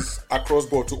is across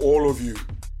board to all of you.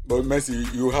 But Mercy,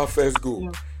 you have first go.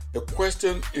 Yeah. The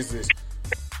question is this: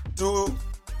 do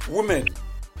women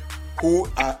who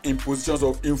are in positions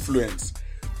of influence,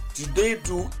 do they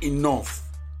do enough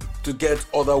to get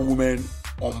other women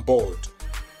on board?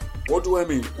 What do I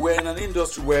mean? We're in an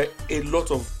industry where a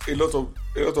lot of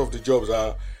the jobs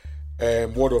are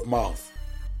word of mouth.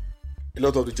 A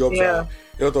lot of the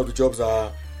jobs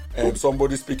are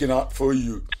somebody speaking out for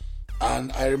you.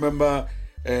 And I remember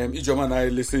Ijoma and I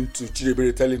listened to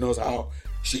Chidebere telling us how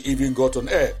she even got on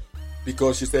air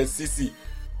because she said Sisi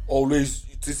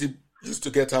used to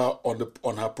get her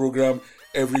on her program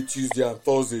every Tuesday and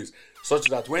Thursdays, such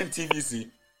that when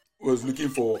TVC was looking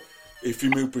for a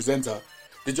female presenter,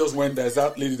 they just went, there's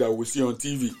that lady that we see on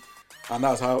TV, and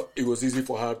that's how it was easy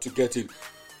for her to get in.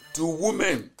 Do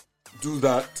women do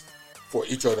that for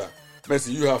each other?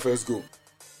 Mercy, you have first go.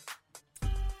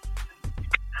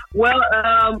 Well,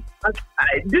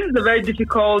 this is a very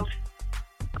difficult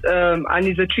and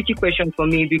it's a tricky question for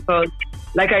me because,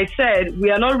 like I said,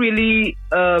 we are not really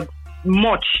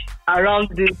much around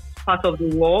this part of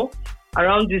the world,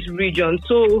 around this region.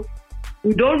 So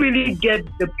we don't really get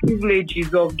the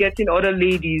privileges of getting other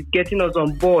ladies, getting us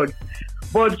on board.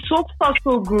 But so far,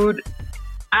 so good.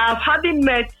 I've hardly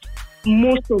met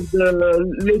most of the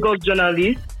Lagos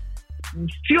journalists.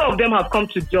 Few of them have come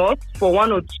to Jos for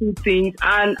one or two things,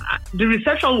 and the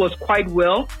reception was quite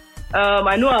well.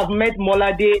 I know I've met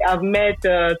Molade, I've met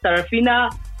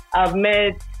Sarafina, I've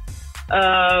met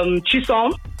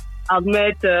Chisom, I've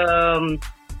met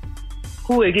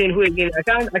who again? I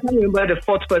can't remember the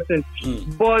fourth person.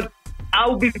 But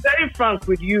I'll be very frank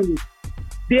with you.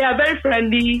 They are very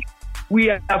friendly. We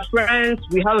are friends.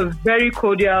 We have a very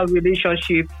cordial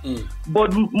relationship.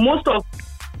 But most of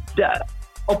the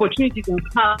opportunities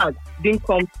I've had didn't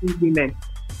come to women.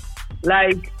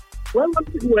 Like when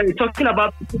we were talking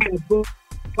about people that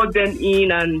got them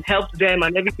in and helped them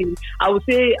and everything, I would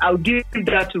say I'll give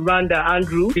that to Randa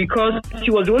Andrew because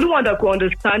she was the only one that could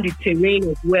understand the terrain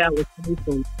of where I was coming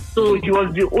from. So she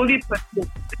was the only person that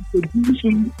could introduce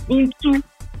me into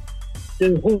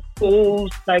the whole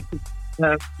cycle.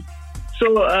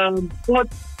 But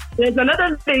there's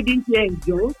another lady here in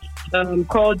Jos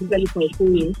called Jennifer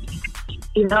Okoye.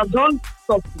 We have done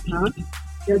stuff with her.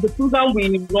 There's a program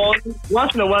we run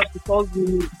once in a while because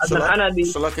we, as an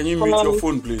analyst. Shola, can you mute your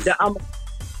phone, please? Can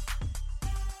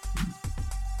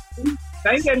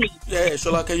you hear me? Yeah,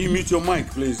 Shola, can you mute your mic,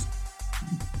 please?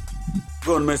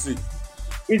 Go on, Mercy.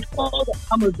 It's called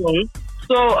Amazon.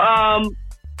 So,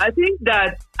 I think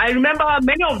that I remember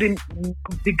many of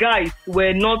the guys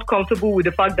were not comfortable with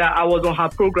the fact that I was on her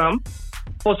program.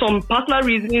 For some personal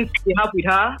reasons they have with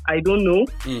her, I don't know.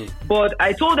 But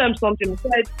I told them something. I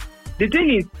said, the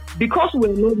thing is, because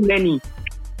we're not many,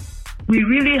 we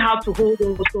really have to hold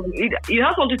on. It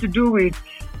has something to do with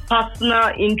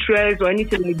personal interest or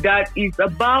anything like that. It's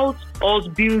about us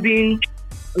building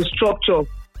a structure.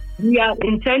 We are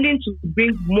intending to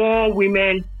bring more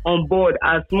women on board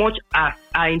as much as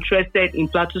are interested in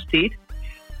Plateau State.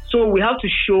 So we have to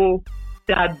show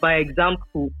that by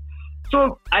example.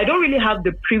 So I don't really have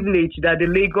the privilege that the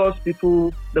Lagos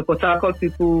people, the Port Harcourt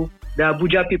people, the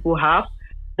Abuja people have.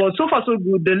 But so far so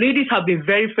good. The ladies have been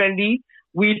very friendly.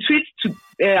 We tweet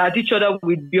at each other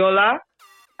with Biola.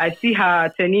 I see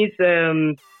her tennis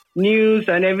news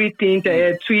and everything,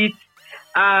 tweets.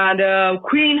 And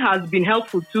Queen has been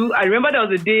helpful too. I remember there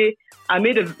was a day I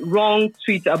made a wrong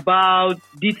tweet about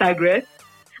the Tigress.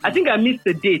 I think I missed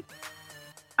the date.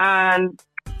 And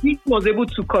Queen was able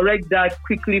to correct that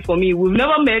quickly for me. We've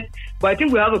never met, but I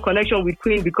think we have a connection with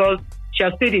Queen because she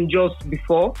has stayed in Jos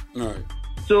before. Right.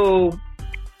 So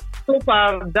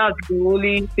far, that's the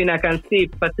only thing I can say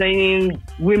pertaining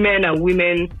women and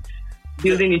women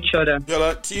building each other.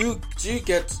 Yola, do you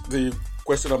get the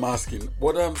question I'm asking?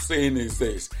 What I'm saying is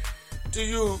this.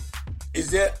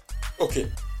 Okay,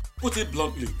 put it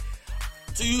bluntly,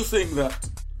 do you think that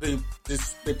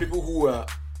the people who are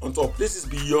on top, this is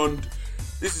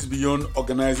beyond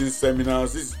organizing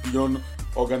seminars, this is beyond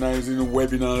organizing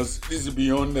webinars. This is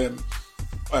beyond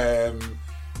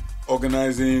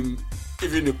organizing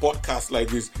even a podcast like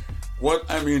this. What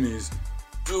I mean is,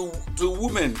 do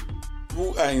women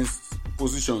who are in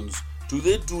positions, do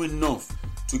they do enough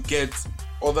to get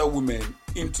other women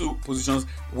into positions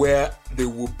where they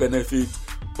will benefit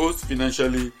both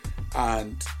financially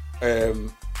and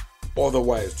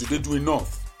otherwise? Do they do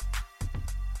enough?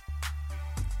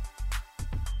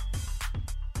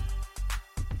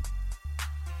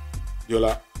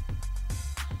 Yola?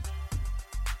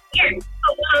 Yes.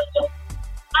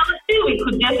 I would say we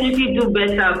could definitely do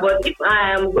better, but if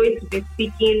I am going to be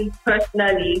speaking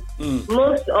personally,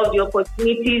 most of the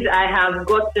opportunities I have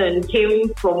gotten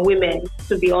came from women,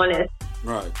 to be honest.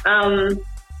 Right.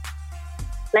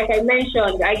 Like I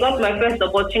mentioned, I got my first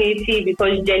opportunity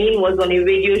because Janine was on a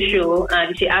radio show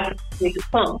and she asked me to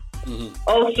come.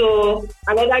 Also,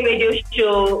 another radio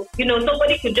show,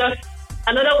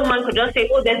 another woman could just say,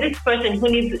 oh, there's this person who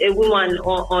needs a woman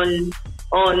on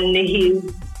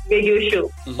his radio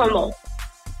show. Come on.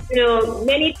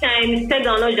 Many times, Ted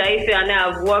Jaife and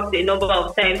I have worked a number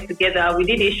of times together. We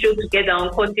did a show together on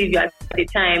Core TV at the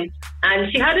time.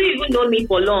 And she hadn't even known me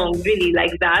for long, really,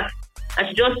 like that. And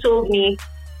she just told me,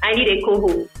 I need a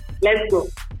co-host. Let's go.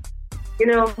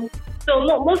 So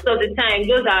most of the time,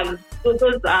 those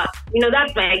are,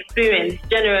 that's my experience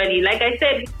generally. Like I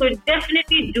said, we could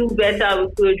definitely do better.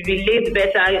 We could relate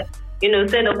better,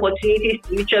 send opportunities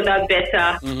to each other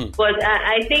better. But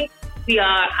I think we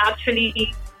are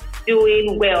actually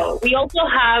doing well. We also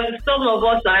have, some of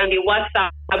us are in the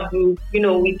WhatsApp group.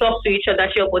 We talk to each other,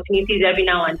 share opportunities every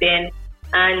now and then.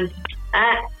 And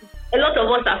a lot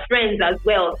of us are friends as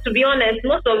well. To be honest,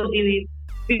 most of the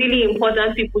really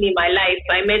important people in my life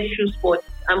I met through sports,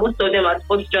 and most of them are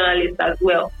sports journalists as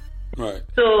well. Right.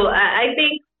 So I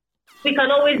think we can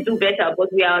always do better,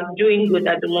 but we are doing good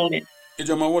at the moment.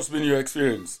 Ijoma, what's been your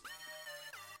experience?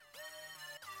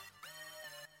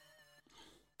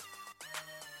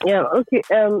 Yeah, okay.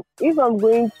 If I'm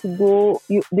going to go,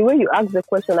 the way you ask the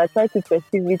question, I try to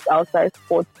perceive it outside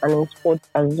sports and in sports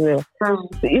as well. So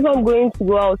if I'm going to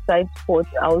go outside sports,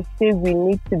 I would say we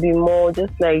need to be more,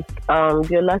 just like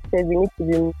Viola said, we need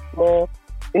to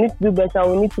do better,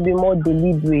 we need to be more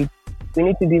deliberate. We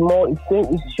need to be more, it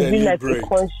should be like a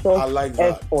conscious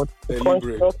effort, a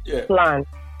conscious plan.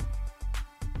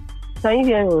 Can you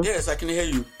hear me? Yes, I can hear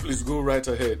you. Please go right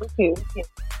ahead. Okay.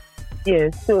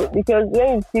 Yes, so because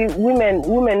when you see women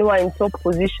who are in top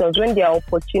positions, when there are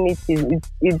opportunities,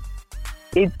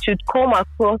 it should come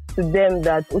across to them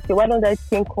that, okay, why don't I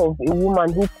think of a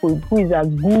woman who is as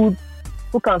good,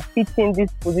 who can fit in this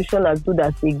position as good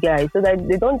as a guy, so that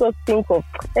they don't just think of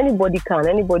anybody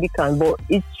can, but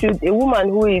a woman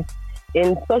who is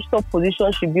in such top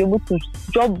position should be able to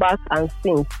drop back and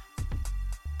think,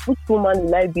 which woman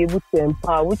will I be able to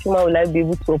empower? Which woman will I be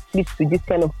able to uplift to this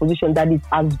kind of position that is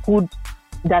as good,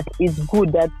 that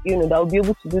will be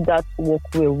able to do that work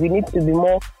well? We need to be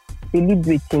more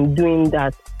deliberate in doing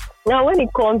that. Now, when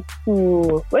it comes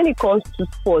to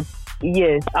sports,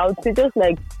 yes, I would say just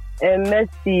like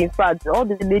Messi. In fact, all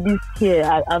the ladies here,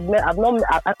 I'm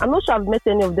not sure I've met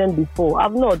any of them before.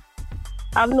 I've not,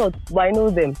 but I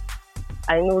know them.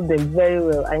 I know them very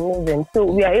well. I know them. So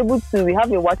we have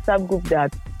a WhatsApp group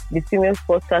that the female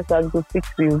sportscasters group, which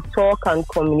we talk and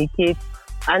communicate.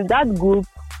 And that group,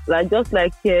 just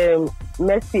like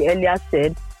Messi earlier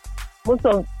said, most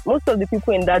of the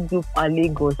people in that group are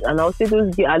Lagos. And I'll say those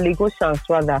are Lagosians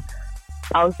rather.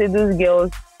 I'll say those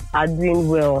girls are doing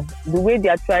well. The way they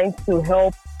are trying to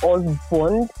help us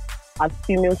bond as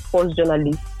female sports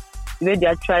journalists, the way they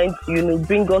are trying to,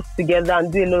 bring us together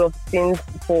and do a lot of things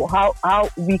for how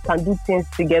we can do things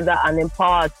together and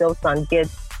empower ourselves and get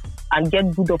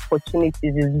good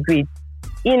opportunities is great.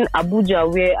 In Abuja,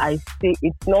 where I stay,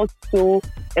 it's not so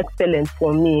excellent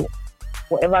for me.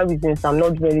 For whatever reasons, I'm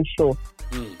not very sure.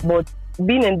 But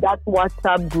being in that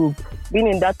WhatsApp group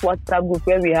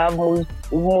where we have most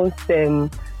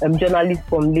journalists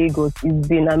from Lagos, it's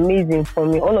been amazing for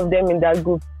me. All of them in that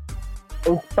group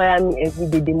inspire me every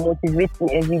day. They motivate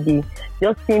me every day.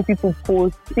 Just seeing people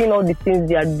post, seeing all the things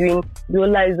they are doing.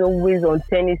 Viola is always on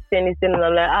tennis, and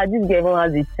I'm like, this girl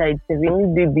has a child, a new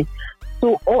baby.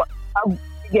 So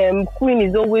Queen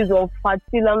is always on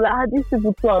Fatil. I'm like, these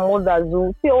people too are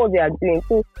mothers. See all they are doing.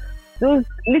 So those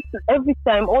every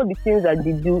time, all the things that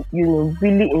they do,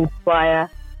 really inspire.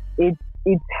 It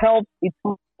helps. It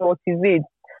motivates.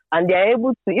 And they are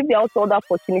able to, if there are also other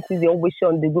opportunities, they always share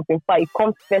on the group. In fact, it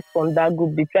comes first from that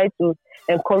group. They try to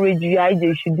encourage you,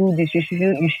 you should do this, you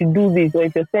should do this. Or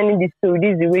if you're sending this story,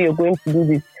 this is the way you're going to do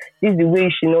this. This is the way you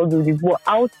should not do this. But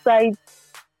outside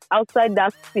outside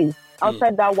that space,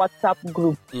 outside that WhatsApp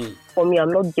group, for me,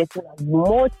 I'm not getting as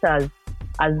much as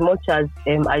I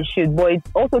should. But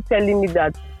it's also telling me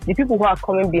that the people who are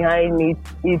coming behind me,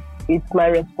 it's my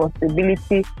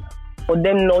responsibility for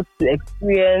them not to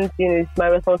experience. It's my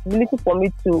responsibility for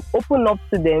me to open up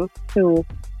to them, to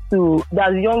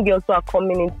that young girls who are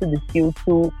coming into the field,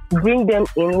 to bring them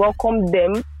in, welcome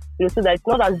them, so that it's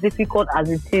not as difficult as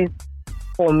it is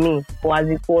for me or as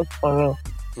it was for me.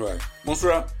 Right.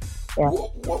 Monsura,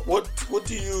 what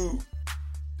do you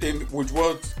think with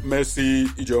what Mercy,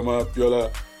 Ijoma,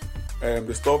 Biola,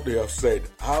 the stuff they have said,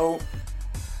 how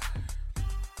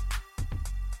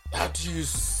do you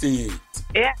see it?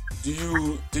 Yeah. Do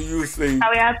you think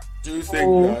that,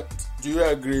 do you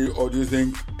agree, or do you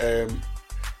think a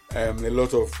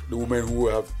lot of the women who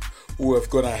have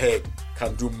gone ahead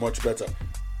can do much better?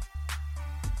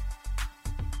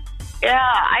 Yeah,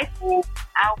 I think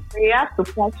we have to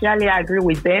partially agree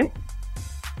with them.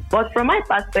 But from my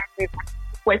perspective, the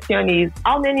question is,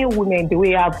 how many women do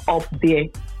we have up there?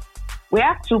 We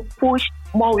have to push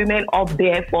more women up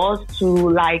there for us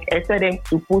to expect them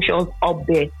to push us up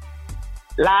there.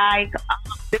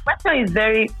 The question is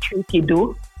very tricky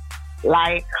though.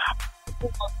 People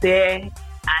up there,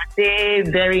 are they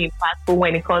very impactful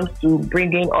when it comes to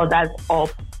bringing others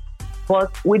up?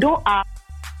 But we don't have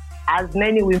as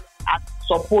many women as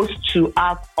supposed to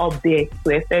have up there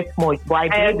to affect much.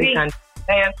 But I believe we can.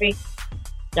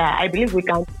 Yeah, I believe we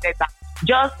can do better.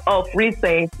 Just of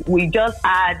recent, we just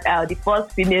had the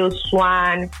first female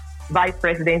SWAN vice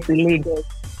president in Lagos.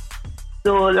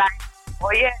 So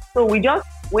so we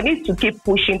need to keep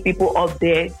pushing people up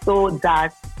there so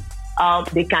that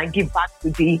they can give back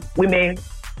to the women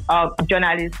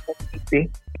journalists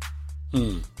community.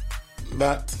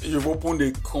 That you've opened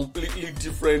a completely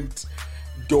different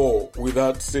door with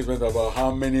that statement about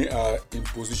how many are in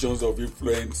positions of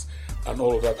influence and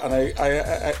all of that. And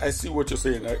I see what you're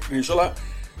saying. Shola,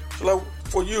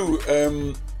 for you,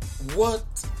 what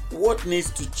needs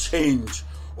to change,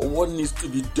 or what needs to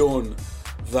be done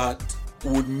that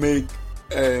would make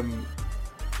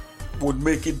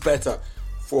it better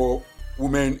for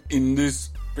women in this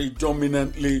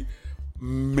predominantly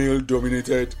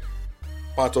male-dominated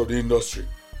part of the industry?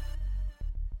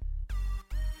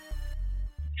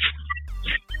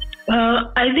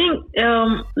 I think,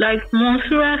 like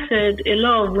Monsura said, a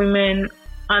lot of women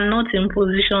are not in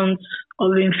positions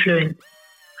of influence.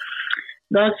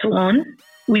 That's one.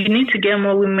 We need to get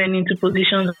more women into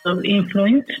positions of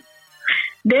influence.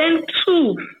 Then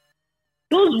two,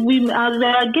 those women, as they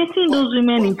are getting those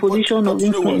women in position of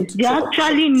influence, they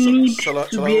actually need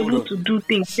to be able to do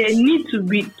things. They need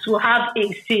to have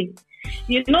a say.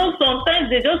 Sometimes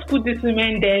they just put these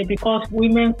women there because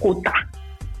women quota.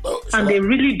 And they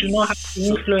really do not have the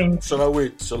influence. Shall I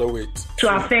wait? To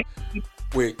affect people.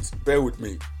 Wait, bear with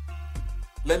me.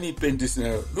 Let me paint this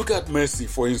scenario. Look at Mercy,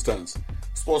 for instance,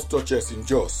 sports duchess in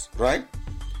Jos, right?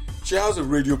 She has a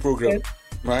radio program,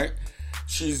 right?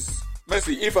 She's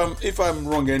Mercy. If I'm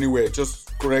wrong anywhere,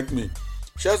 just correct me.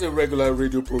 She has a regular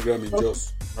radio program in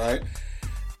Jos, right?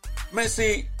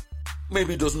 Mercy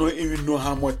maybe does not even know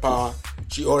how much power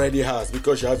she already has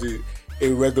because she has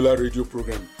a regular radio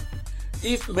program.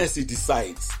 If Mercy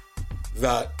decides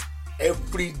that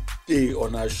every day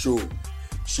on her show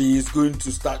she is going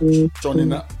to start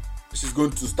churning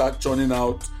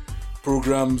out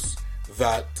programs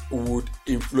that would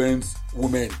influence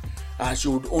women, and she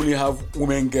would only have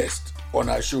women guests on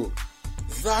her show,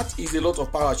 that is a lot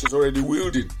of power she's already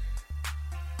wielding.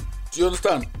 Do you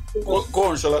understand? Go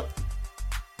on, Shola.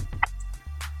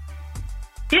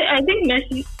 Yeah, I think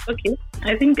Mercy. Okay,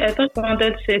 I thought I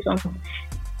wanted to say something.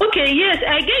 Okay, yes,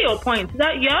 I get your point.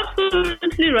 That you're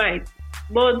absolutely right.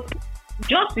 But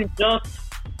Jos is just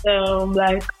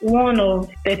one of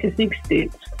 36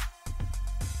 states.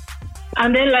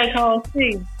 And then, like I was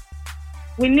saying,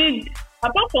 we need,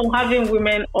 apart from having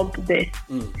women up there,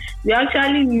 we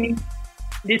actually need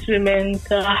these women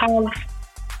to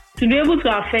be able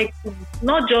to affect,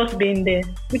 not just being there.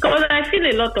 Because I feel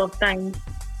a lot of times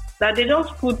that they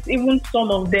just put even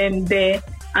some of them there,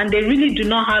 and they really do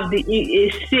not have a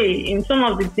say in some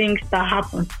of the things that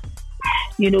happen,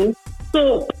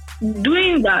 So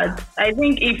doing that, I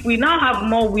think if we now have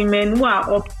more women who are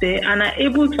up there and are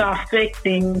able to affect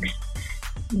things,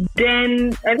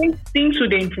 then I think things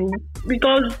would improve.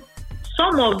 Because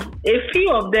a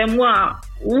few of them who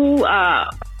are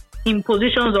in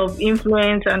positions of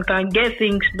influence and can get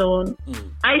things done,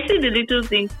 I see the little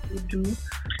things they do.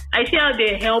 I see how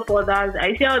they help others.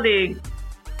 I see how they...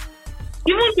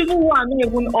 Even people who are not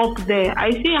even up there, I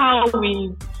see how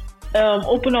we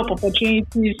open up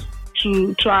opportunities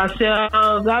to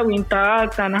ourselves, how we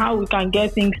interact, and how we can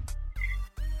get things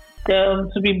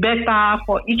to be better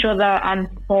for each other and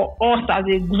for us as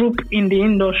a group in the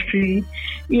industry,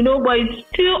 but it's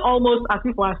still almost as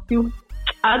if we're still,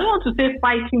 I don't want to say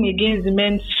fighting against the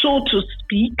men, so to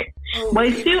speak, but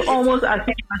it's still almost as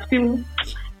if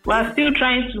we're still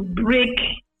trying to break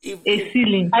a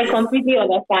ceiling. I completely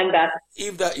understand that.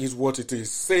 If that is what it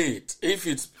is, say it. If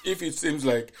it seems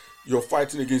like you're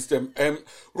fighting against them,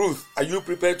 Ruth, are you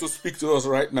prepared to speak to us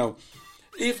right now?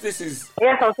 If this is...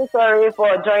 Yes, I'm so sorry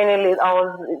for joining late. I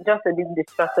was just a bit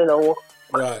distracted at work.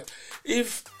 Right.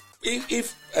 If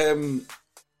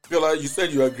Biola, you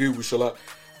said you agree with Shola,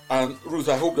 and Ruth,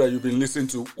 I hope that you've been listening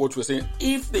to what we're saying.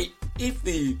 If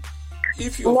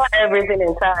you not everything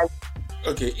in time.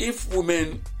 Okay, if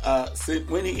women say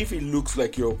if it looks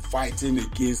like you're fighting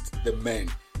against the men,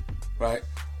 right?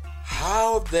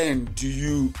 How then do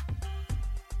you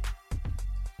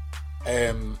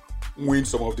win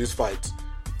some of these fights?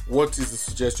 What is the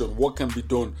suggestion? What can be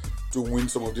done to win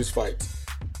some of these fights?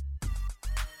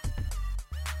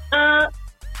 I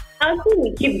think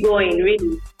we keep going,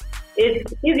 really.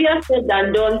 It's easier said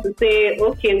than done to say,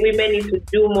 okay, women need to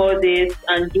do more this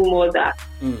and do more that.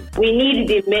 We need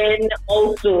the men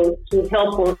also to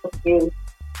help us in.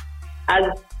 As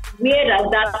weird as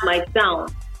that might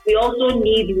sound, we also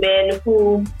need men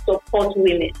who support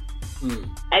women.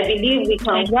 I believe we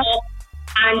can work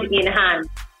hand in hand.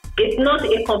 It's not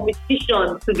a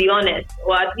competition, to be honest,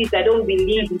 or at least I don't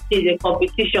believe it is a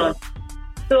competition.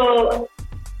 So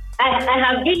I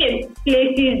have been in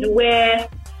places where,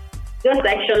 just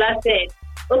like Shola said,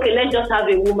 okay, let's just have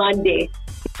a woman there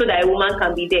so that a woman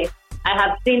can be there. I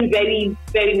have seen very,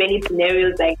 very many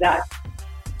scenarios like that.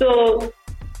 So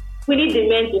we need the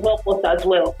men to help us as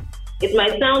well. It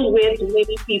might sound weird to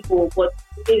many people, but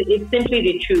it's simply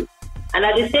the truth. And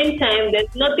at the same time,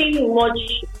 there's nothing much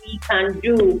we can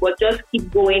do but just keep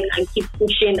going and keep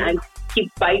pushing and keep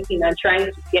fighting and trying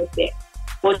to get there.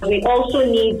 But we also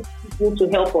need people to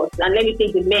help us. And let me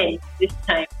take the men this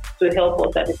time to help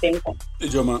us at the same time.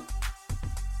 Ijoma.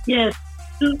 Yes.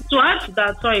 To answer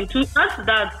that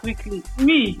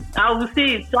quickly, I will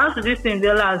say, to answer this thing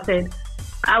Bella said,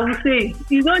 I will say,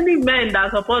 it's only men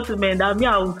that support women that me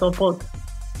I will support.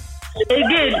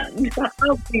 Again, Mr.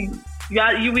 Alvin,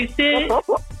 you will say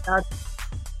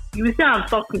I'm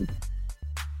talking.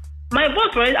 My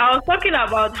boss, right, I was talking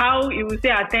about how he will say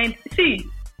attend. See,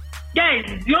 guys,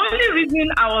 the only reason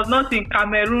I was not in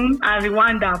Cameroon and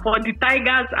Rwanda for the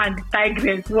Tigers and the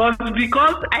Tigress was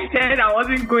because I said I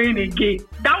wasn't going again.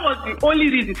 That was the only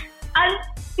reason. And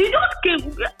he just came,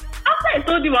 after I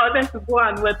told him I wanted to go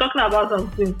and we were talking about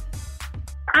something.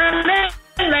 And then,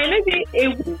 like, maybe a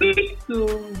week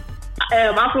to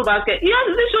Afro Basket, he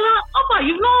has this offer,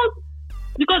 you know,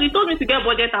 because he told me to get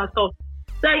budget and stuff.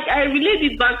 Like, I relayed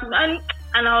it back to him,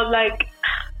 and I was like,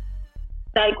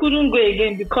 I couldn't go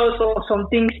again because of some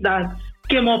things that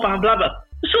came up and blah, blah.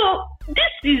 So,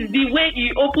 this is the way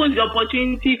he opens the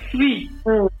opportunity free.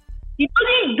 He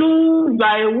doesn't do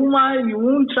by a woman, you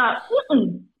won't try.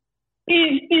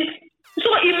 So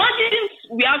imagine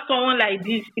we have someone like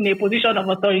this in a position of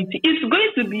authority. It's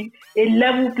going to be a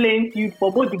level playing field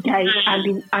for both the guys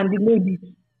and the ladies.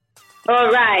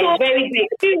 All right, so, very good.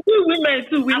 We women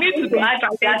too, we need to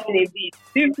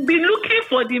be looking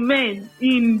for the men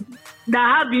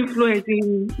that have influence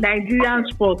in Nigerian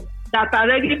sports that are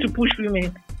ready to push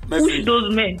women. Messi, push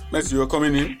those men. Messi, you're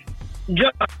coming in.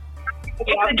 Just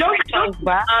add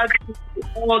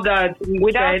all that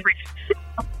without.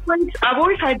 I've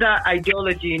always had that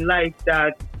ideology in life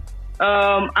that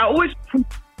I always put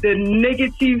the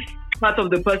negative part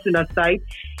of the person aside.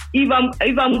 If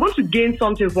I'm going to gain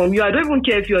something from you, I don't even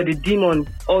care if you are the demon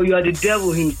or you are the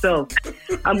devil himself.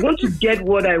 I'm going to get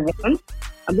what I want.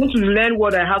 I'm going to learn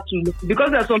what I have to learn,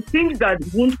 because there are some things that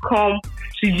won't come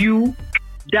to you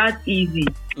that easy.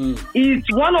 It's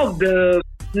one of the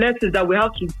lessons that we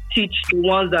have to teach the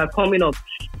ones that are coming up.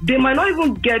 They might not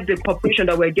even get the cooperation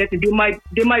that we're getting.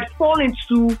 They might fall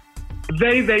into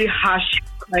very, very harsh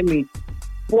climate.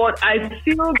 But I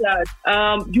feel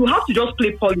that you have to just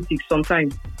play politics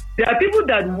sometimes. There are people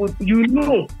that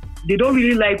they don't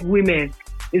really like women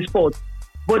in sports.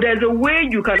 But there's a way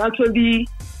you can actually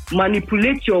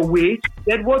manipulate your way to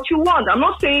get what you want. I'm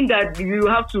not saying that you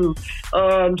have to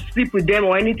sleep with them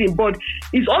or anything, but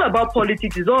it's all about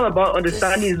politics. It's all about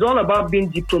understanding. It's all about being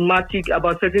diplomatic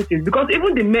about certain things. Because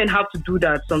even the men have to do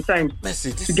that sometimes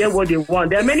to get what they want.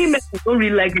 There are many men who don't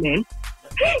really like men,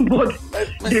 but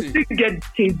they still get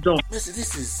things done. Messi,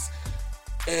 this is...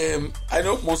 I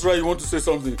know, Monsura, you want to say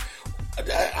something.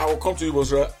 I will come to you,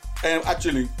 Monsura.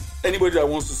 Actually, anybody that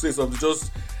wants to say something,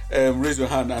 just raise your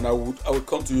hand, and I would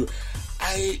come to you.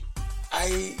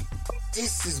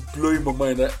 This is blowing my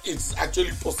mind. It's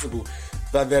actually possible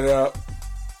that there are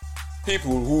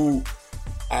people who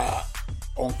are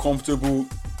uncomfortable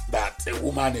that a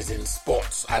woman is in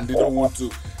sports and they don't want to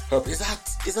help. Is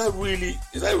that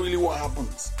really what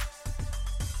happens?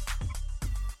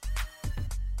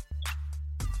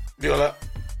 Viola?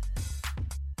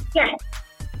 Yes.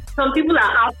 Some people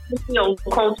are absolutely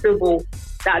uncomfortable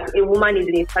that a woman is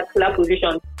in a particular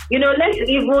position. Let's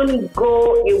even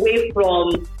go away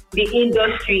from the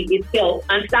industry itself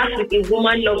and start with a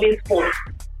woman loving sports.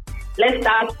 Let's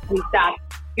start with that.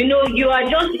 You are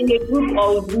just in a group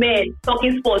of men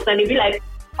talking sports and they be like,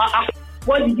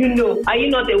 what do you know? Are you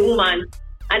not a woman?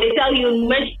 And they tell you,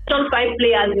 mention 5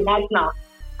 players in that now.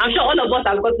 I'm sure all of us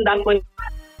have gotten that point.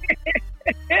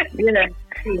 Yeah.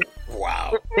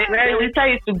 Wow. They will tell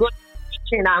you to go to the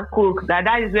kitchen and cook,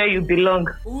 that is where you belong.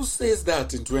 Who says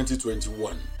that in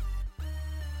 2021?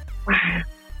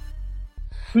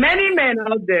 Many men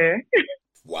out there.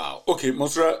 Wow. Okay,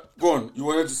 Monsura, go on. You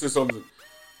wanted to say something.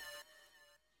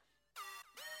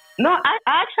 No, I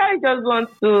actually just want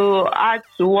to add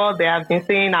to what they have been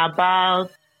saying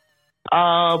about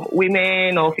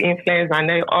women of influence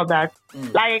and all that.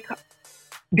 Like,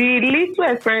 the little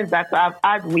experience that I've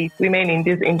had with women in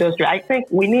this industry, I think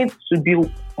we need to be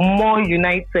more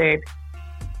united.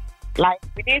 Like,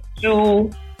 we need to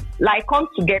come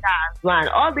together as one.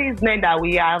 All these men that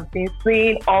we have been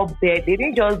seeing up there, they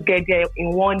didn't just get there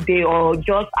in one day or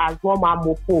just as one man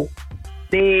mopo.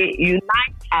 They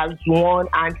unite as one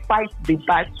and fight the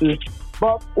battle.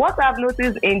 But what I've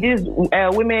noticed in this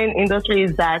women industry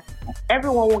is that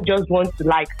everyone will just want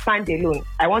to stand alone.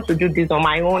 I want to do this on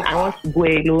my own. I want to go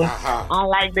alone. And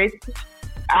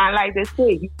like they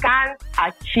say, you can't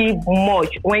achieve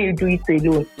much when you do it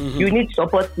alone. Mm-hmm. You need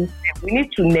support system. We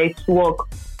need to network.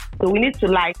 So we need to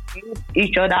build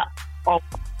each other up.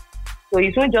 So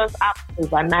it won't just happen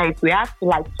overnight. We have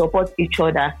to support each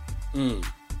other.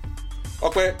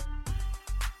 Okay.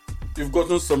 You've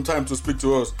gotten some time to speak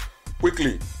to us.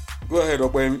 Quickly, go ahead,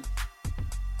 Obem.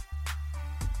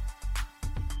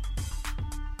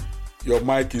 Your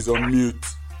mic is on mute.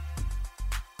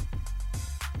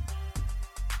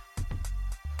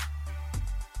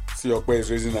 See, Okwe is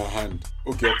raising her hand.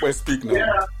 Okay, Okwe, speak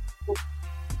now.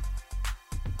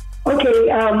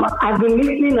 Okay, I've been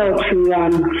listening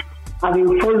to, I've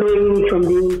been following from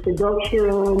the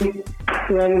introduction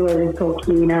to everybody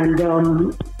talking, and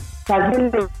I've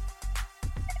been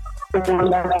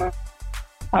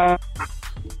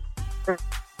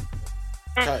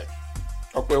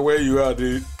Okay, where you are,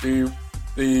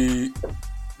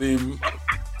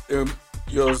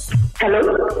 yours.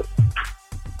 Hello.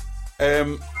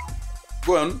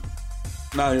 Go on.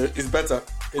 Now it's better.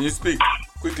 Can you speak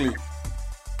quickly?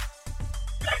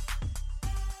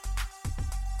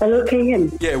 Hello, can you hear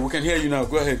me? Yeah, we can hear you now.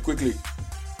 Go ahead, quickly.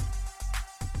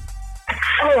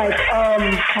 All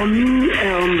right. For me,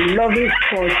 loving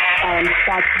sports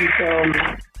starts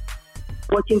with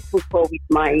watching football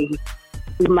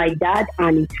with my dad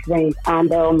and his friends,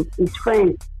 and his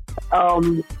friend's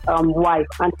wife,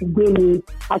 Auntie Gwenny,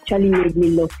 actually made me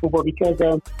love football because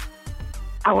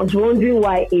I was wondering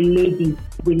why a lady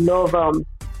will love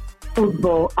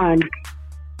football, and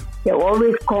they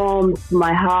always come to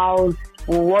my house.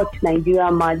 We watch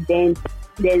Nigeria match. Then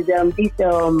there's this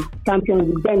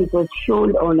Champions League. Then it was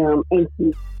shown on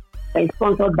NT,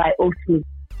 sponsored by Osmi.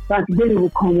 So Auntie Gwenny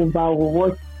will come over, we'll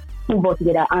watch football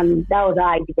together, and that was how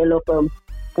I developed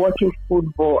watching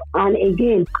football. And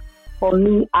again, for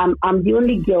me, I'm the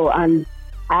only girl, and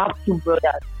I have 2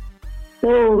 brothers.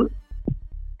 So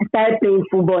I started playing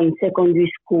football in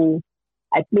secondary school.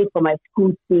 I played for my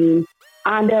school team,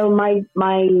 and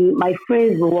my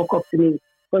friends will walk up to me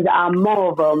because I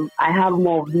have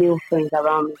more of male friends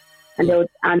around me,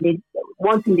 and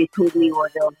one thing they told me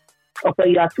was, "Okay,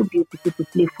 you are too beautiful to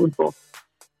play football,"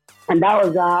 and that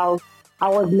was how. I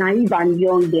was naive and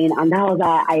young then, and that was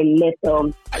how I left.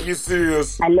 Are you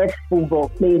serious? I left football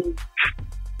playing.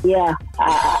 Yeah,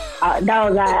 that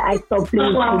was how I stopped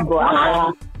playing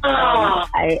football.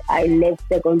 I left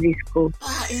secondary school.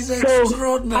 It's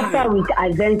extraordinary. After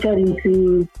I ventured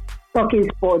into talking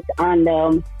sports, and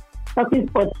talking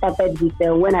sports started with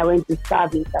when I went to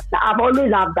service. Now, I've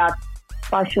always had that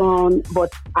passion,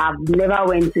 but I've never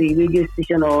went to a radio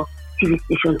station or TV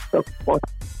station to talk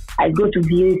sports. I go to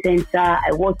viewing center,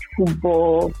 I watch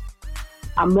football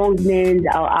among men.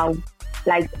 I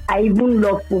even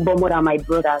love football more than my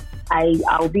brothers.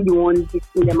 I'll be the one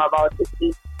teaching them about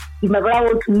it. If my brother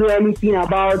wants to know anything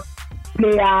about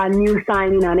player, new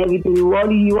signing and everything, you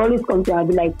always come to and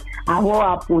be like, what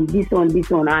happened? This one,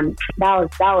 and that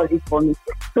was it for me.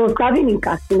 So starting in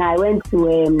Katsina, I went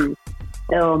to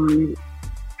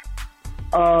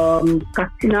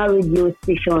Katsina radio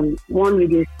station, one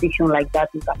radio station like that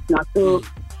in Katsina. So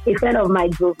a friend of mine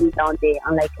drove me down there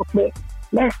and like, okay,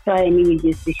 let's try any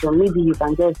radio station. Maybe you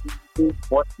can just do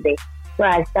sports there. So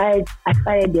I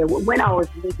started there. When I was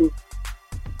leaving,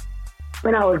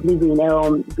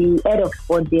 the head of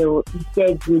sport there, he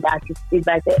said me that I should stay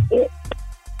back there.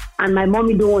 And my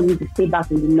mommy don't want me to stay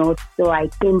back in the north, so I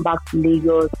came back to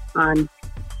Lagos. And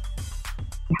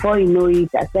before you know it,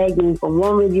 I started going from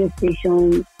one radio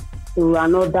station to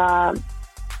another.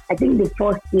 I think the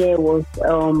first year was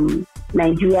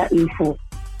Nigeria Info.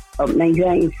 Everybody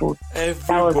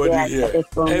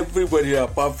here,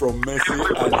 apart from Messi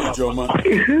and Ijoma,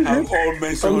 have all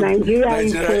mentioned Nigeria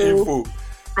Info.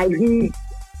 I did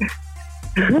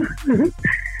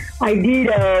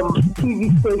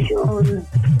TV stations,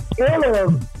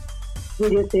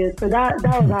 radio stations. So that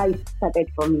was how it started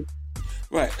for me.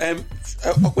 Right.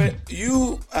 Okay,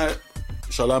 you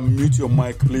shall I mute your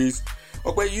mic, please?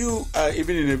 Okay, you are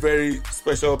even in a very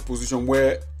special position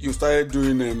where you started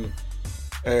doing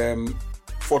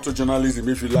photojournalism,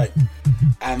 if you like,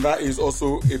 and that is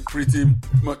also a pretty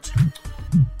much.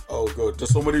 Oh God, does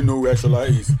somebody know where Shola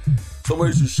is?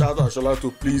 Somebody should shout out Shola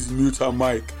to please mute her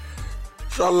mic.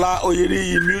 Shola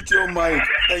Oyeri, mute your mic.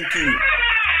 Thank you.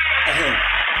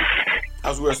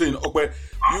 As we were saying, okay,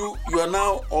 you are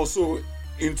now also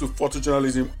into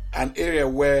photojournalism, an area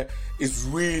where it's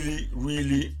really,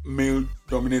 really male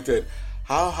dominated.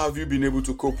 How have you been able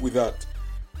to cope with that?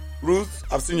 Ruth,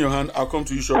 I've seen your hand. I'll come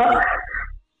to you shortly.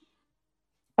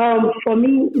 For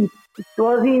me, it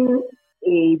wasn't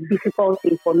a difficult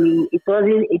thing for me. It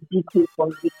wasn't a big thing for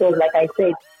me because, like I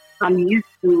said, I'm used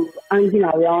to hanging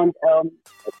around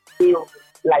males.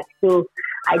 Like, so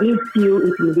I didn't feel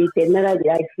intimidated. Neither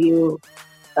did I feel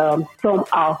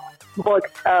somehow. But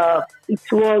it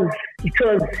was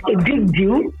a big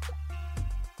deal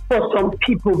for some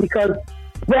people because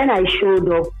when I showed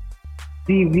up,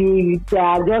 there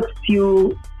are just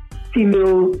few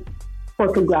female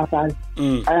photographers.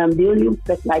 The only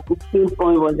person I could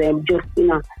pinpoint was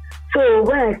Justina. So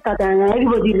when I started,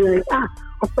 everybody was like,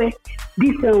 okay,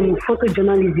 this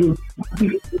photojournalism.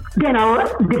 Then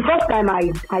the first time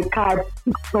I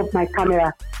picked up my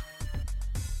camera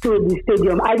to the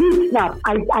stadium, I didn't snap.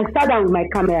 I sat down with my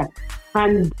camera,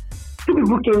 and two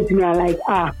people came to me and like,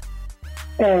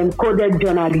 coded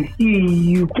journalist.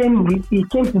 He came to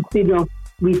the stadium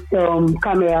with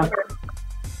camera,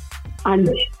 and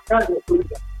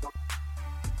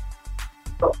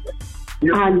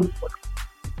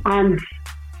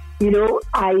you know,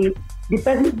 the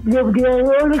person they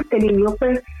were always telling me,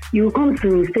 okay, you come to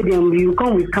the stadium, you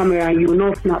come with camera, and you will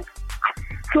not snap.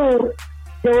 So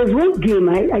there was one game,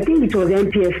 I think it was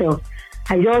NPFL.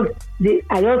 I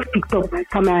just picked up my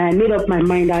camera and I made up my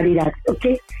mind that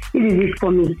okay, this is it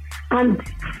for me. And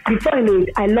before I know it,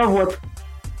 I love what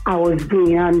I was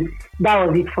doing, and that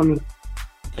was it for me.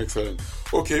 Excellent.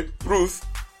 Okay, Ruth,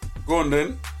 go on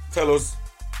then. Tell us.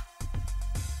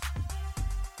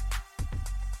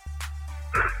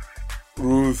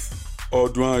 Ruth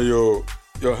Odwanyo,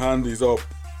 your hand is up.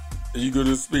 Are you going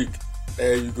to speak?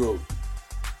 There you go.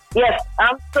 Yes,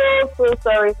 I'm so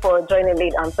sorry for joining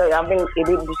late. I'm sorry, I've been a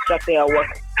bit distracted at work.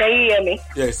 Can you hear me?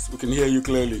 Yes, we can hear you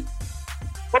clearly.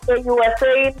 Okay, you were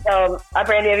saying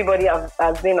apparently everybody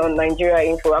has been on Nigeria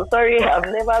Info. I'm sorry, I've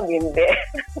never been there.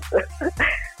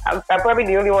 I'm probably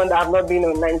the only one that have not been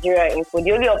on Nigeria Info.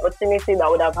 The only opportunity that I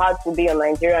would have had to be on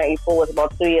Nigeria Info was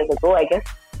about 2 years ago, I guess.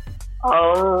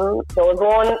 There was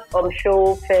one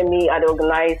show Femi had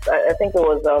organized. I think it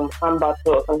was Ambato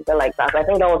or something like that. I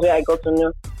think that was where I got to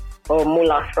know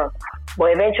Mula from.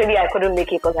 But eventually I couldn't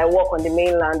make it because I work on the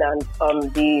mainland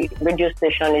and the radio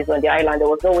station is on the island. There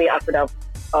was no way I could have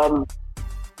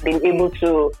been able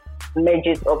to merge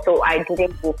it up. So I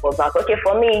didn't go for that. Okay,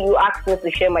 for me, you asked me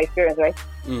to share my experience, right?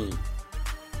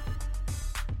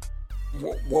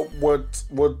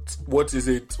 What is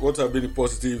it? What have been the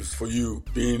positives for you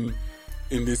being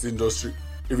in this industry,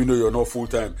 even though you're not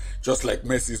full-time, just like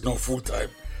Messi is not full-time?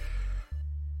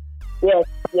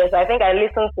 Yes, I think I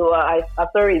listened to her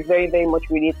story is very, very much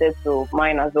related to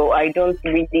mine as well. I don't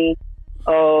really,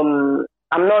 I'm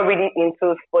not really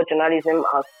into sport journalism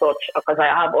as such because I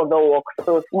have other work.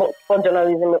 So sport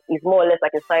journalism is more or less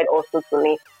like a side also to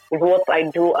me. It's what I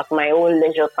do at my own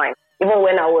leisure time. Even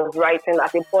when I was writing,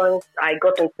 at a point I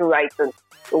got into writing.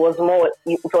 It was more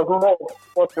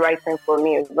sport writing for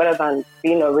me rather than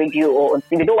being on radio or on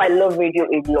TV. Though I love radio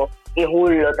a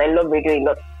whole lot. I love radio a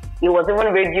lot. it was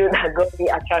even radio that got me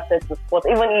attracted to sports.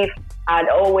 Even if I'd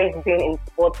always been in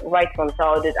sports right from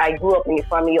childhood. I grew up in a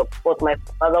family of sports. My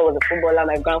father was a footballer.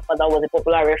 My grandfather was a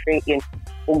popular referee in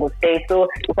Ogun State. So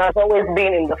it has always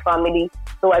been in the family.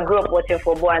 So I grew up watching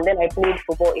football, and then I played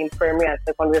football in primary and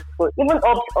secondary school. Even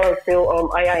up until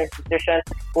higher institution,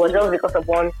 it was just because of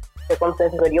one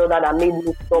circumstance or the other that made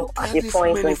me stop at a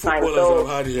point in time. So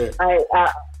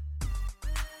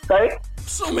sorry?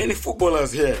 So many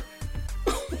footballers here.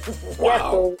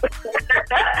 Wow.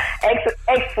 Yes,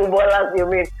 ex-footballers, you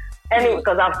mean? Anyway,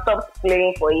 because I've stopped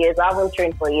playing for years. I haven't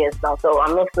trained for years now, so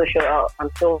I'm not so sure I'm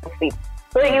still fit.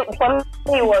 So for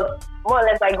me, it was more or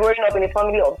less like growing up in a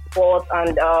family of sports,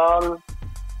 and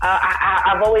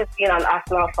I've always been an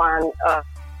Arsenal fan.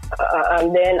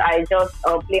 And then I just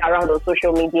play around on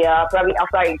social media. Probably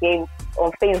after a game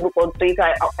on Facebook or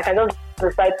Twitter, I can just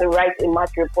decide to write a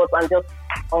match report and just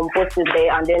post it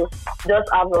there, and then just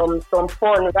have some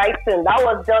fun writing. It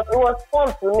was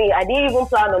fun to me. I didn't even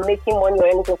plan on making money or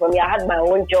anything for me. I had my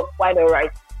own job quite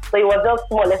alright. So it was just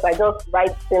more or less, I just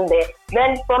write in there.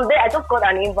 Then from there, I just got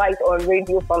an invite on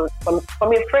radio from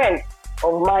a friend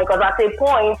of mine, because at a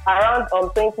point around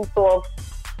 2012,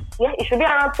 yeah, it should be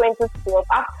around 2012,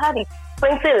 after the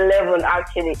 2011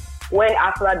 actually, when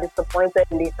Arsenal disappointed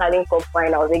in the Italian Cup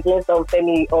finals against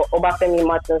Obafemi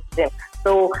Martins team.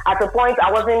 So at a point,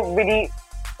 I was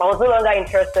no longer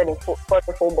interested in football,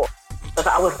 because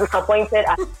I was disappointed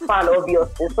as a fan,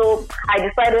 obviously. So I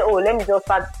decided, let me just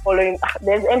start following.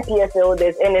 There's NPSL,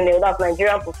 there's NNL, that's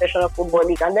Nigerian Professional Football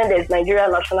League, and then there's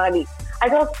Nigerian National League. I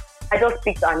just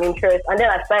picked an interest, and then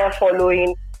I started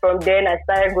following. From then, I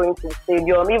started going to the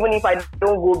stadium, even if I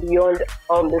don't go beyond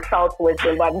the southwest,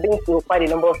 but I've been to quite a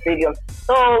number of stadiums.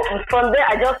 So from there,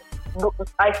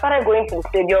 I started going to the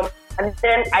stadium, and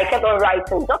then I kept on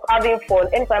writing, just having fun.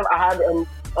 Anytime I had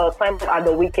time at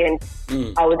the weekend,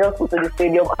 I would just go to the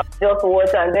stadium, just watch,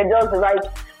 and then just write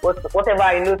whatever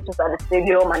I noticed at the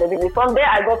stadium and everything. From there,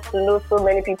 I got to know so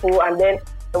many people, and then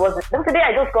today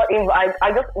I just got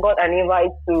an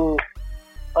invite to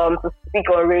speak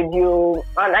on radio,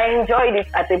 and I enjoyed it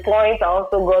at a point. I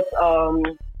also got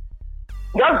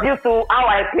just due to how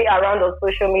I play around on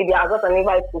social media, I got an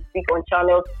invite to speak on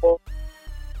channels for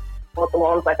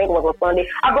once. I think it was on Sunday.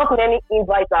 I got many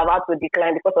invites I've had to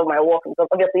decline because of my work, because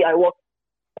obviously I work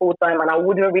full time and I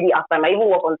wouldn't really have time. I even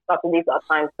work on Saturdays at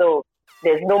times, so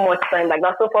there's no much time like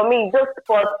that. So for me, just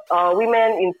sports,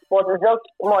 women in sports is just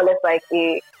more or less like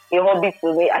a hobby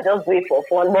to me. I just do it for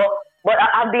fun, But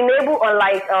I've been able,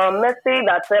 unlike Messi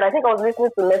that said, I think I was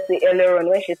listening to Messi earlier on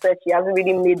when she said she hasn't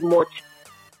really made much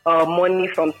money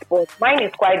from sports. Mine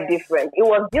is quite different. It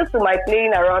was due to my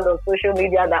playing around on social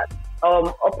media that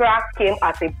Opera came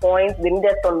at a point. They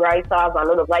needed some writers and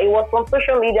all of that. It was from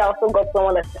social media. I also got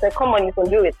someone that said, come on, you can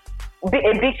do it. A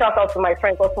big shout out to my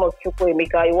friend Cosmos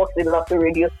Chukwuemeka. He works with Lasso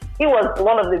Radio. He was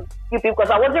one of the few people,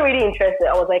 because I wasn't really interested.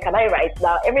 I was like, can I write?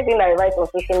 Now, everything that I write on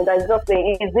social media is just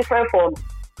saying it's different from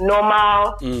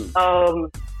normal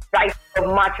right of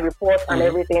match reports and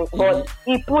everything, but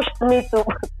he pushed me to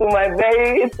my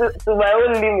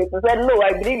own limit. He said, no,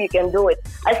 I believe you can do it.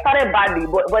 I started badly,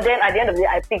 but then at the end of the day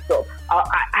I picked up.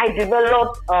 I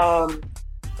developed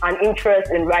an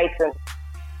interest in writing.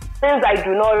 Since I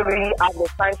do not really have the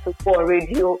time to go on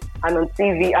radio and on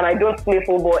TV, and I don't play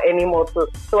football anymore,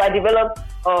 so I developed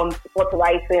sports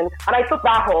writing, and I took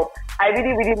that up. I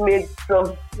really made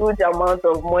some huge amount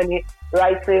of money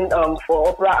writing for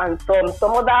Opera, and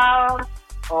some other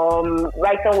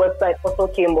writing websites also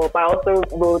came up. I also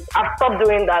wrote. I've stopped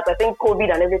doing that. I think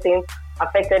COVID and everything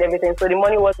affected everything, so the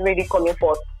money was really coming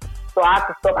forth. So I had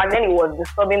to stop, and then it was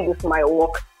disturbing my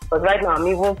work. But right now I'm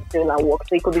even still at work,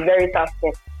 so it could be very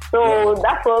tasking. So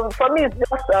that's what, for me, it's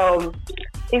just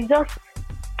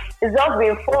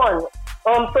been fun.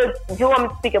 So do you want me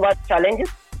to speak about challenges?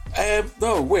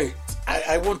 No, wait.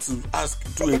 I want to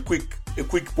do a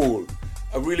quick poll.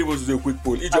 I really want to do a quick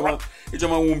poll.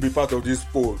 Ijoma won't be part of this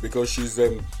poll because she's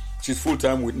full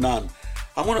time with Nan.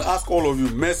 I want to ask all of you,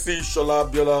 Messi, Shola,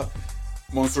 Biola,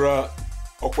 Monsura,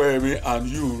 Okweyemi, and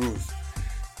you, Ruth.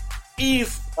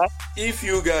 If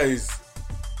you guys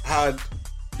had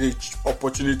the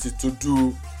opportunity to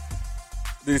do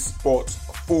this sport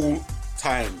full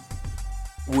time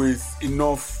with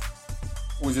enough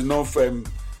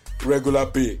regular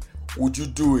pay, would you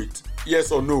do it?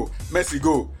 Yes or no? Messi,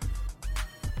 go.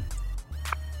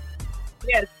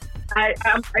 Yes, I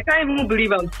can't even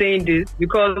believe I'm saying this,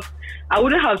 because I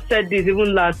wouldn't have said this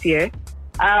even last year.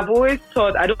 I've always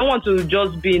thought I don't want to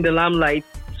just be in the limelight.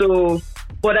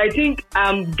 But I think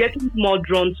I'm getting more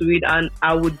drawn to it, and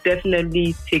I would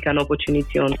definitely take an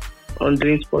opportunity on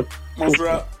doing sports.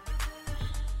 Monsura?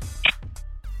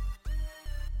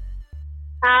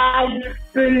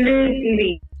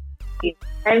 Absolutely.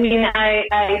 I mean,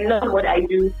 I love what I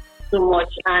do so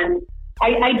much, and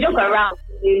I joke around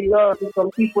a lot with some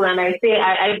people, and I say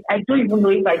I don't even know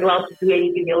if I know how to do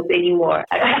anything else anymore.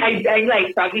 I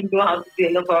like probably know how to do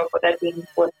a number of other things,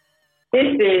 but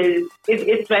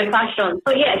it's my passion.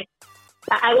 So yes,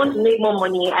 I want to make more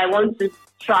money. I want to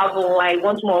travel. I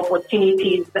want more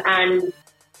opportunities, and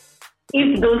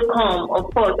if those come,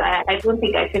 of course, I don't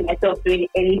think I see myself doing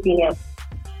anything else.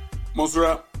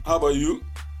 Monsura, how about you?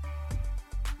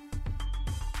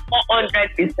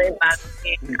 100%.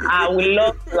 I would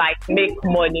love like make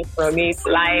money from it.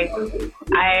 Like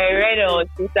I read on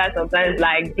Twitter sometimes,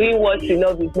 like doing what you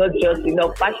love is not just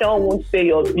enough. Passion won't pay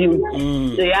your bills,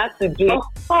 so you have to do it.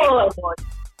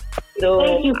 So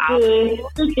thank you,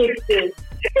 please.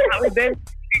 I'm then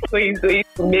going to it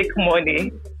to make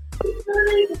money.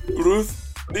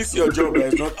 Ruth, this your job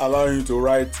that is not allowing you to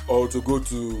write or to go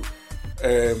to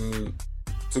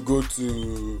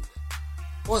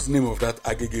what's the name of that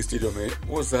Agege Stadium, eh?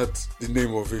 What's that the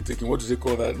name of it? What do they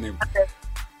call that name?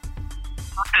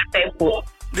 Temple.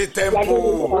 The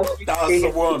Temple. That's the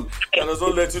one that does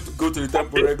not let you to go to the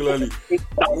Temple regularly.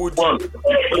 Would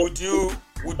you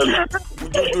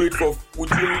do it for?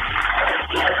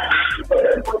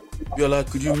 Biola,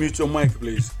 could you mute your mic,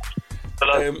 please?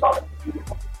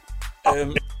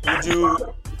 Would you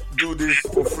do this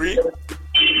for free?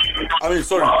 I mean,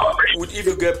 sorry. If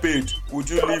you get paid, would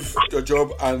you leave your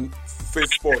job and face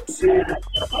sports?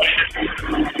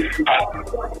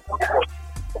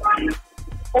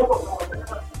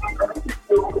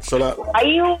 Shola,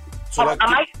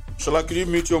 could you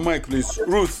mute your mic, please?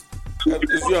 Ruth,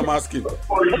 it's you I'm asking.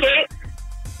 Okay.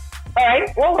 All right.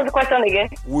 What was the question again?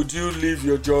 Would you leave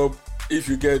your job if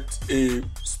you get a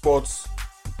sports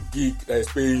gig that is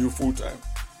paying you full time?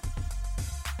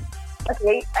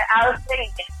 Okay, I'll say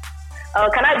it.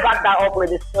 Can I back that up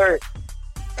with a story?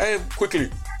 Quickly.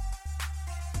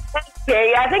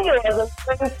 Okay, I think it was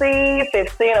in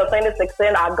 2015 or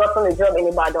 2016. I had gotten a job in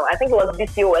Ibadan. I think it was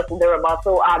BCOS thereabout,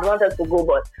 so I wanted to go,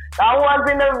 but I was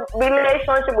in a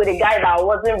relationship with a guy that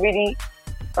wasn't really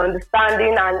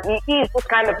understanding, and he is the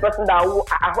kind of person that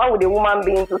why would a woman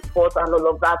be into sports and all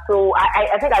of that? So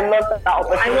I think I lost that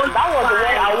opportunity. That was the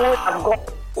way I would have gone.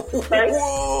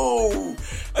 Whoa!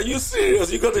 Are you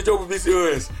serious? You got the job with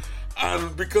BCOS,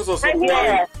 and because of some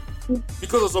guy, you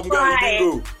didn't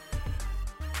go.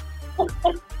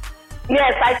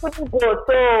 Yes, I couldn't go.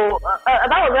 So that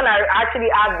was when I actually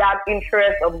had that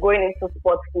interest of going into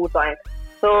sports full time.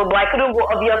 So, but I couldn't go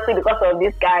obviously because of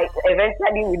this guy.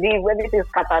 Eventually, we leave everything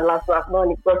scattered last so I've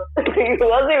known it because he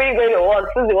wasn't really going to work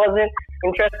since he wasn't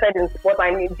interested in sport.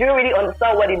 And he didn't really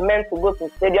understand what it meant to go to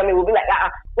the stadium. He would be like,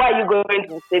 why are you going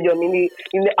to the stadium? Within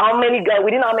how many guys,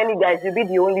 you'll be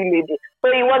the only lady.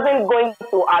 So he wasn't going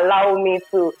to allow me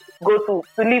to go to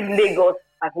leave Lagos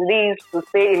at least to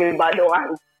stay in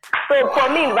Ibadan. So for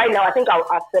me right now, I think I'll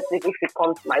accept it if it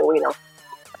comes my way now.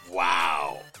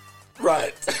 Wow.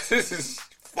 Right. This is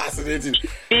fascinating.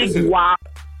 Wow.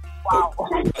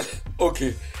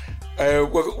 Okay.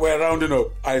 We're rounding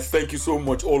up. I thank you so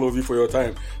much, all of you, for your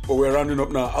time. But we're rounding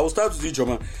up now. I will start with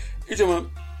Ijoma. Ijoma,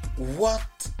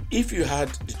 what if you had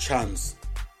the chance?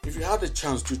 If you had the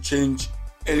chance to change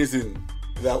anything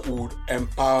that would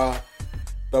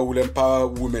empower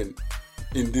women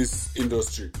in this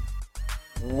industry,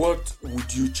 what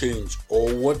would you change,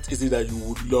 or what is it that you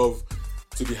would love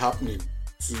to be happening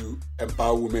to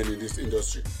empower women in this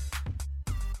industry?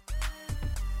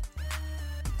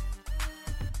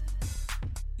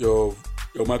 Your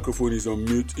microphone is on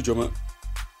mute, Ijoma.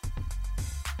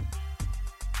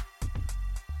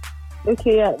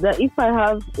 Okay, yeah. That if I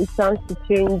have a chance to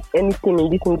change anything in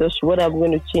this industry, what I'm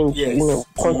going to change, yes,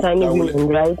 concerning women,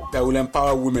 right? That will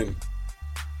empower women.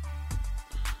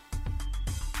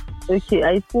 Okay,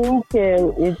 I think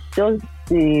it's just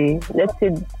let's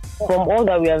say, from all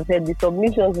that we have said, the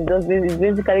submissions is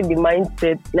basically the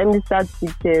mindset. Let me start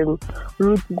with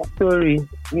Ruth's story.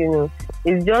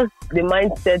 It's just the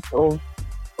mindset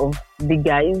of the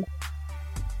guys.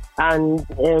 And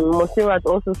Monserrat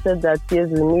also said that yes,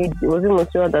 we need. It wasn't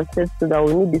Monserrat that said so that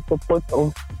we need the support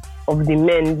of the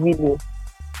men, really.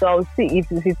 So I'll see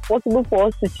if it's possible for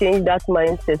us to change that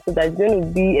mindset so that it's going to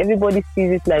be, everybody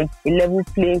sees it like a level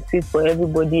playing field for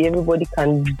everybody. Everybody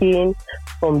can gain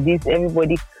from this.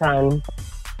 Everybody can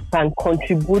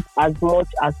contribute as much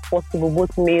as possible,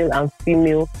 both male and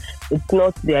female. It's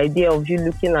not the idea of you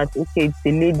looking at, okay, it's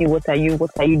a lady. What are you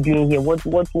doing here? What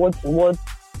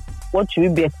should we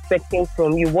be expecting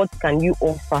from you? What can you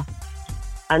offer?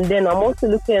 And then I'm also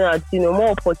looking at,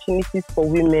 more opportunities for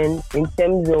women in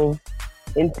terms of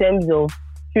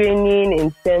training,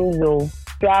 in terms of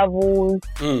travels,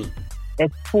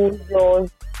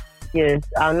 exposures, yes,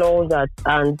 and all that.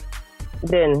 And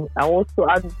then I also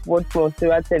add what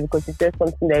Monsira said, because he said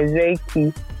something that is very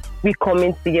key. We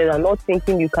coming together, not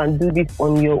thinking you can do this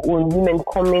on your own.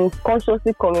 Women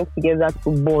consciously coming together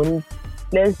to bond.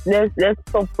 Let's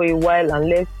stop for a while and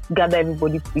let's gather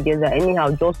everybody together.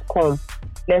 Anyhow, just come.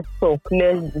 Let's talk.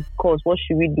 Let's discuss. What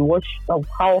should we do?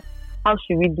 How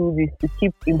should we do this to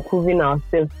keep improving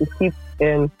ourselves? To keep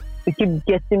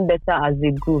getting better as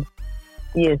a group.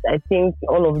 Yes, I think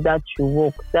all of that should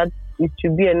work. That it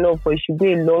should be enough, or it should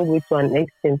be a long way to an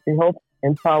extent to help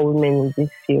empower women in this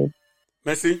field.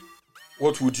 Mercy,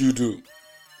 what would you do?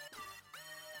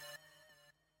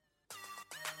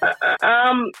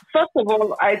 First of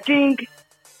all, I think,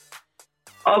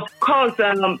 of course,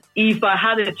 if I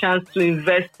had a chance to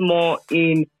invest more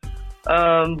in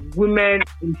women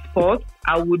in sports,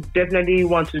 I would definitely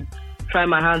want to try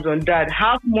my hands on that.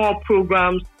 Have more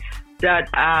programs that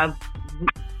are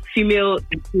female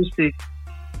inclusive.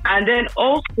 And then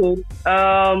also,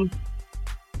 I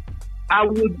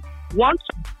would want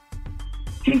to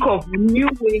think of new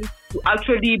ways to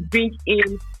actually bring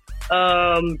in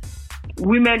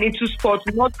women into sports,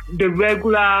 not the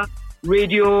regular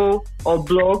radio or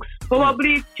blogs.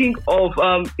 Probably think of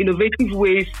innovative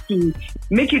ways to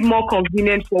make it more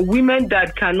convenient for women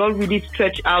that cannot really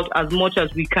stretch out as much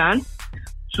as we can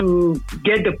to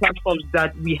get the platforms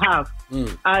that we have.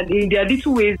 And in their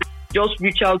little ways, just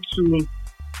reach out to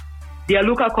their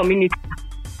local community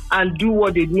and do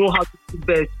what they know how to do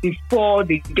best before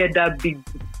they get that big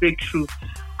breakthrough.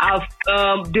 I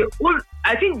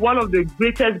think one of the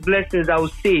greatest blessings I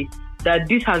would say that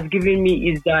this has given me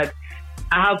is that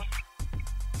I have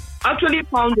actually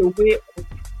found a way of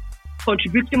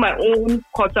contributing my own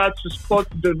quota to sport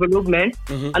development,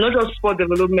 and not just sport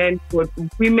development, but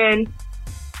women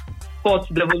sports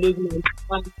development.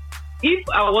 And if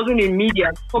I wasn't in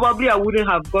media, probably I wouldn't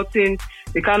have gotten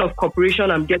the kind of cooperation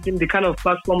I'm getting, the kind of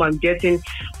platform I'm getting.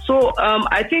 So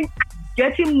I think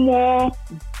getting more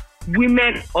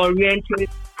women-oriented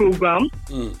programs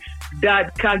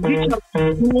that can reach out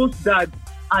to those that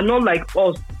are not like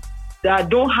us, that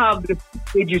don't have the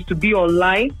pages to be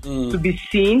online, to be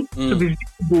seen, to be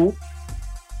visible,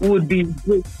 would be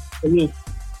great for me.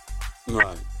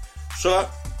 Right. So,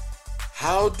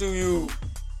 how do you,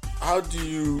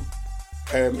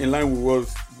 in line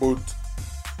with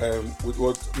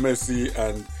what Mercy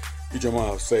and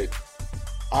Ijeoma have said,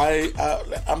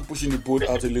 I'm pushing the boat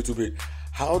out a little bit.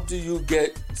 How do you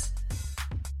get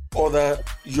other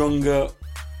younger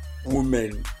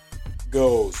women,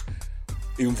 girls,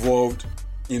 involved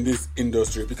in this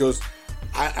industry? Because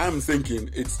I'm thinking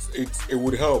it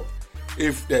would help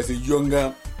if there's a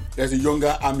younger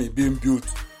army being built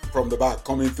from the back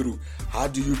coming through. How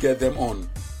do you get them on?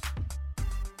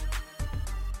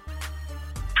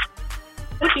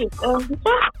 Okay,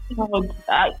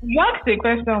 you asked a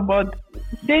question, but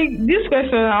this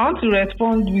question, I want to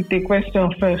respond with a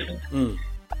question first.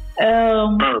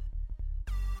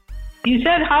 You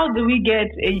said, how do we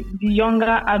get the younger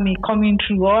army coming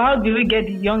through, or how do we get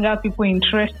the younger people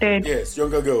interested? Yes,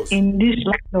 younger girls in this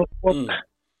line of work.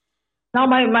 Now,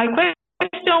 my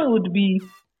question would be,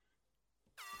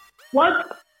 what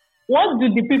do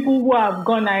the people who have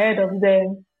gone ahead of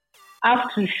them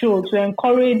have to show to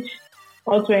encourage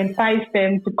or to entice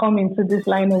them to come into this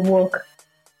line of work?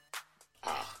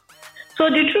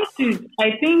 So the truth is,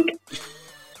 I think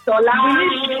the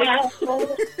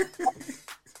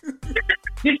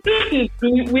truth is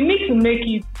we need to make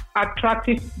it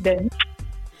attractive to them.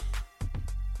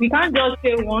 We can't just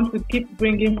say we want to keep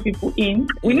bringing people in.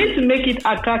 We need to make it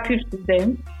attractive to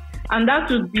them, and that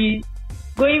would be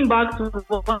going back to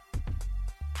what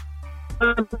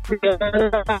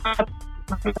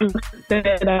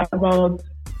said about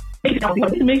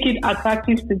make it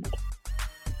attractive to them.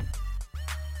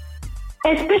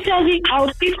 Especially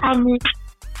outfit army,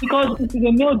 because it is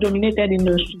a male-dominated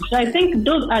industry. So I think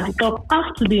those at the top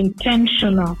have to be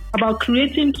intentional about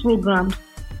creating programs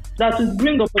that will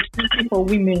bring opportunity for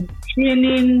women,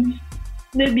 trainings,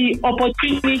 maybe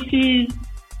opportunities,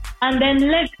 and then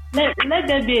let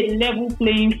there be a level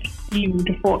playing field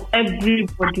for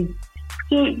everybody.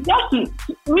 So you have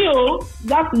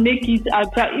to make it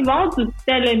attractive. If I want to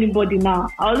tell anybody now,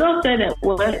 I'll just say that,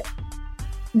 well,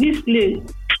 this place,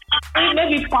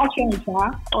 maybe fashion,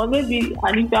 or maybe,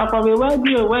 and if you are from a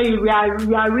wealthy or where you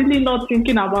are really not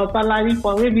thinking about salary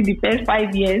for maybe the first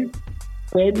 5 years,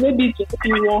 but maybe to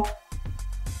work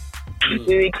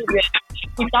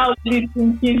without really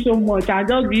thinking so much and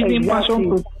just using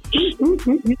fashion.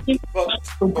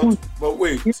 but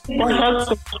wait,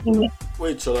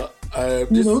 Chola.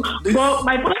 But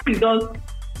my point is just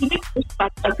those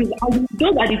at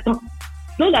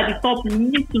the top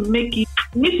need to be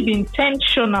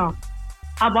intentional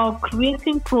about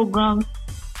creating programs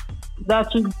that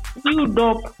will build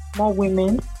up more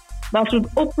women, that will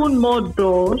open more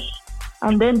doors,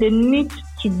 and then they need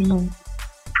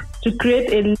to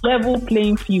create a level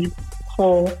playing field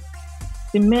for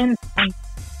the men and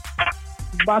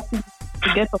battle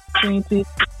to get opportunities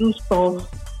to do stuff,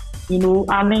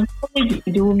 and encourage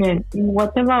the women in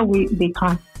whatever way they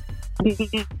can.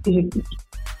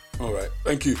 All right,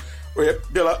 thank you. Wait,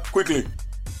 Bella, quickly.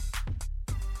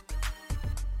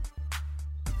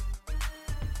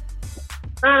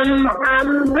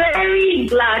 I'm very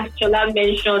glad Chola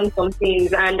mentioned some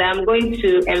things, and I'm going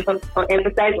to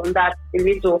emphasize on that a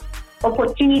little.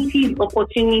 Opportunities, but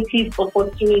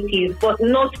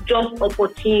not just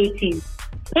opportunities.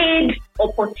 Paid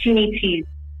opportunities.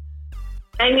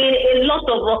 I mean, a lot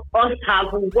of us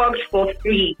have worked for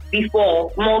free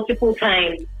before, multiple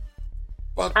times.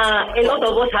 A lot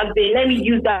of us have been, let me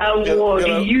use that word,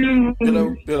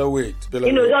 Bella, wait.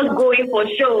 Just going for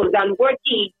shows and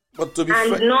working. But to be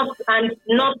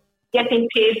not getting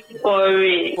paid for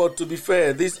it. But to be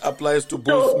fair, this applies to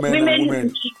both men and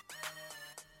women.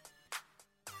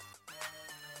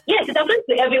 Yes, it applies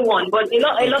to everyone, but a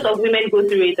lot of women go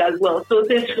through it as well. So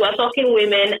since we are talking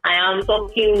women, I am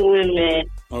talking women.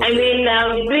 Okay. I mean,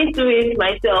 I've been through it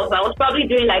myself. I was probably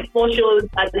doing like 4 shows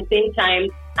at the same time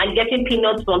and getting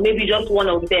peanuts from maybe just one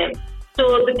of them.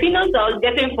 So the peanuts I was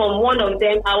getting from one of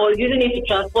them, I was using it to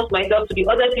transport myself to the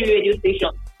other 3 radio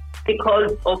stations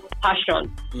because of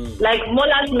passion. Like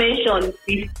Molas mentioned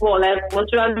before,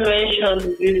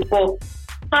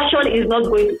 passion is not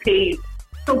going to pay you.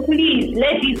 So please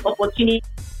let these opportunities,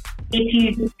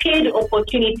 paid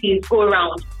opportunities, go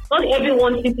around. Not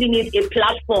everyone simply needs a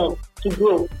platform to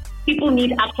grow. People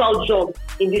need actual jobs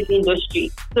in this industry.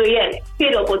 So yes,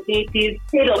 paid opportunities,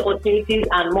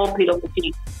 and more paid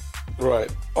opportunities.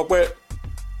 Right. Okay.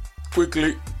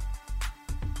 Quickly.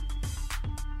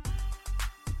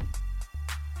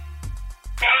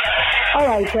 All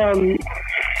right.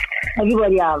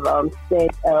 Everybody have said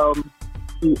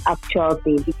the actual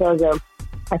thing, because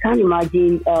I can't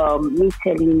imagine me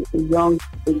telling a young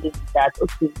lady that,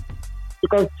 okay,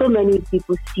 because so many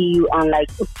people see you and like,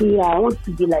 okay, I want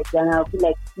to be like that, and I'll be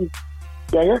like,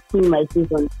 you're just seeing my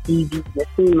face on TV,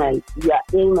 you are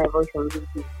hearing my voice on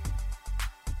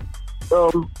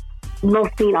radio.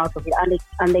 Nothing out of it,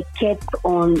 and they kept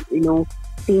on,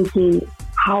 thinking,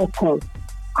 how come?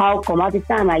 At the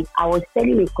time, I was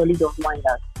telling a colleague of mine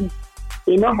that,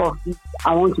 enough of this,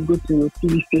 I want to go to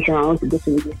TV station, I want to go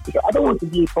to radio station. I don't want to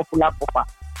be a popular popper.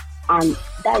 And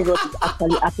that is what is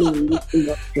actually happening in this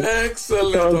industry.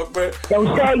 Excellent.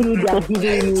 They'll tell you they are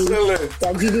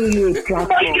giving you a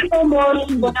platform. Thank you so much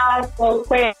for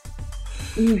that.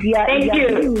 If you are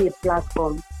giving me a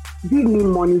platform, give me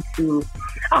money too.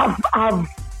 I've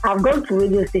gone to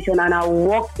radio station and I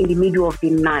walk in the middle of the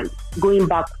night going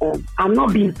back home. I'm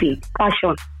not being paid.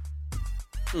 Passion.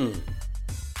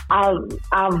 I've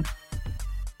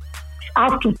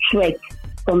to trek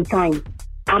sometimes.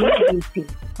 I'm not being paid.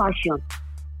 Passion.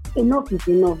 Enough is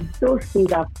enough. Those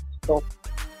things have to stop.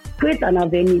 Create an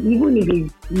avenue, even if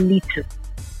it's little.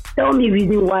 Tell me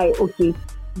reason why, okay,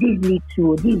 this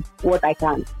little, this is what I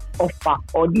can offer,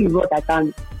 or this is what I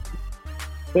can.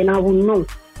 Then I will know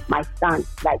my stand.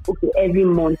 Like, okay, every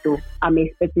month, I'm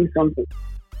expecting something.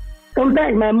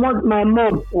 Sometimes my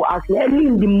mom will ask me early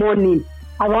in the morning,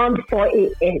 around 4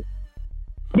 a.m.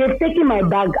 They've taken my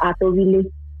bag at Ovile.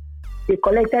 They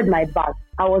collected my bag.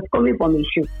 I was coming from a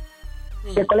show.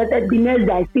 They collected the next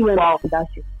day. I still went out to that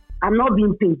show. I'm not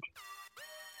being paid.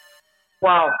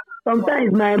 Wow.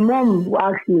 Sometimes my mom will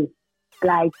ask me,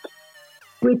 like,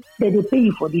 wait, did they pay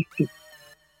you for this thing?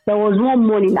 There was one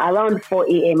morning around 4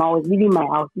 a.m. I was leaving my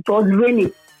house. It was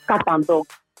raining, cat and dog.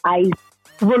 I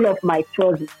roll up my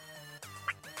trousers.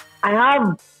 I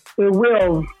have a way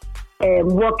of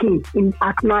working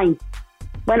at night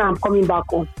when I'm coming back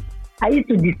home. I used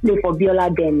to display for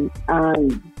Biola then,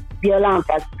 Biola and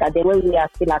Pascal, then when we are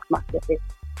still at Master.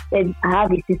 Then I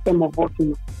have a system of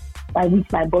working. I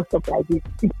reach my bus stop like this.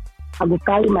 I will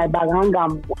carry my bag, hang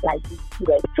am like this.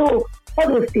 Right? So all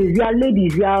those things, we are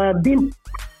ladies, we are being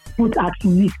put at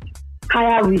risk,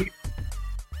 higher risk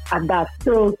at that.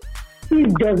 So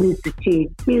things just need to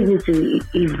change. Things need to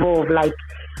evolve. Like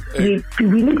we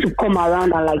need to come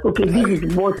around and like, okay, this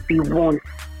is what we want.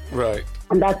 Right.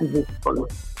 And that is it for me.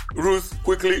 Ruth,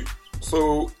 quickly.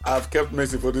 So I've kept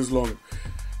Mercy for this long.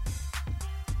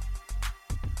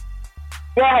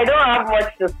 Yeah, I don't have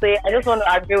much to say. I just want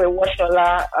to agree with what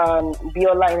Shola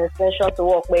Biola in extension to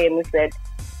what Kweyemi said.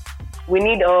 We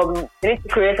need to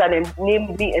create an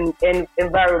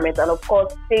environment and of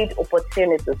course paid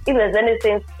opportunities. If there's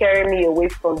anything scaring me away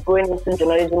from going into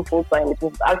journalism full time, it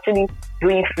is actually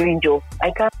doing free jobs. I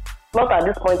can't, not at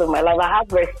this point of my life. I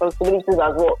have responsibilities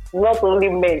as well. Not only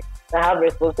men, I have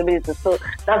responsibilities. So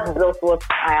that's just what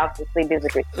I have to say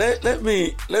basically. Let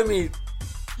me,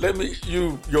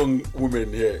 you young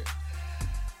women here.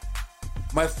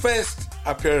 My first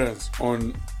appearance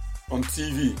on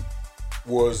TV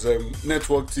was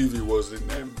network TV was in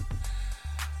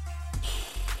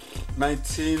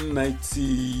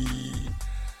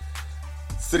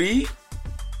 1993.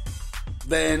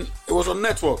 Then it was on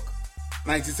network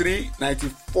 93,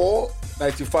 94,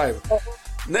 95.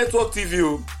 Network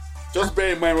TV, just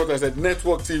bear in mind what I said,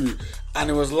 network TV,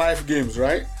 and it was live games,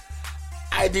 right?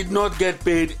 I did not get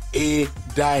paid a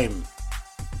dime.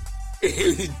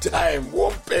 A dime,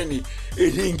 1 penny.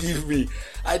 It didn't give me.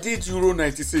 I did Euro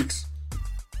 96.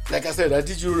 Like I said, I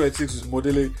did Euro 96 with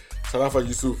Modele Sarafa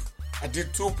Yusuf. I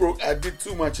did two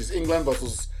matches, England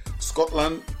versus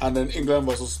Scotland and then England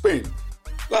versus Spain.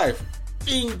 Live.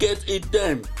 Didn't get a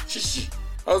dime. Shishi.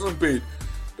 I wasn't paid.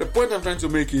 The point I'm trying to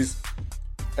make is,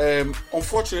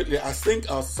 unfortunately, I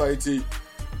think our society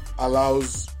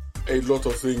allows a lot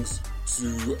of things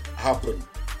to happen.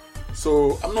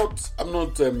 So I'm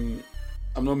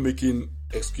not making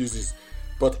excuses,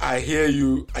 but I hear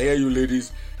you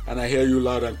ladies, and I hear you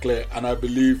loud and clear, and I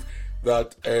believe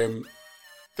that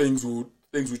things will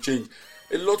change.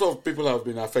 A lot of people have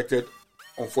been affected,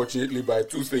 unfortunately, by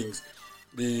two things: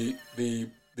 the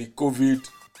COVID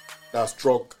that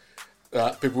struck.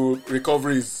 People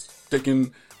recovery is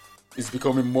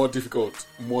becoming more difficult,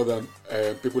 more than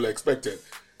people expected,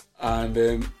 and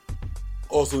then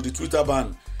also the Twitter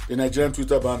ban. The Nigerian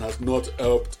Twitter ban has not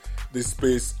helped this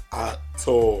space at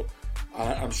all.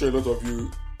 I'm sure a lot of you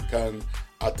can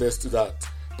attest to that.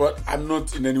 But I'm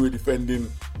not in any way defending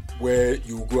where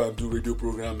you go and do radio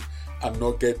programs and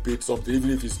not get paid something, even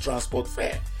if it's transport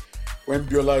fare. When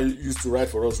Biola used to write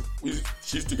for us,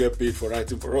 she used to get paid for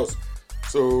writing for us.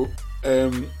 So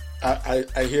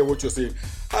I hear what you're saying.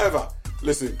 However,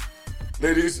 listen,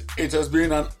 ladies, it has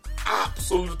been an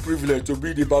absolute privilege to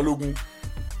be the Balogun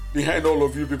behind all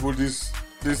of you people this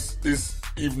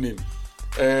evening.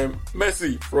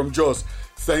 Mercy from Jos,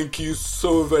 thank you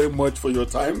so very much for your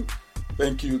time.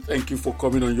 Thank you for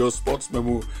coming on your Sports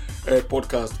Memo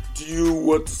podcast. Do you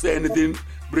want to say anything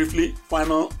briefly?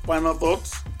 Final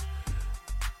thoughts?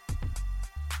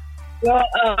 Well,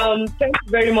 thanks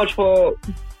very much for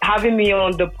having me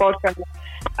on the podcast.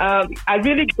 I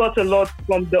really got a lot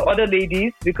from the other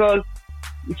ladies, because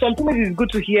sometimes it's good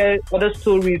to hear other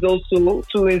stories also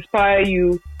to inspire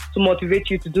you, to motivate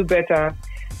you to do better.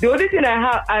 The only thing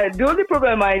the only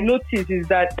problem I notice is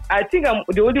that I think I'm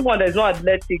the only one that's not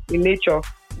athletic in nature.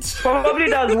 Probably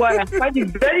that's why I find it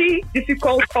very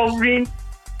difficult covering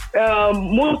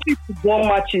mostly football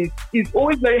matches. It's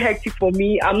always very hectic for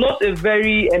me. I'm not a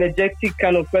very energetic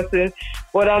kind of person,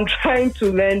 but I'm trying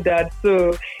to learn that.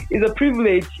 So it's a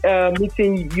privilege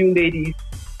meeting you ladies.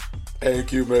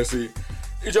 Thank you, Mercy.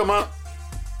 Ijoma,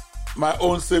 my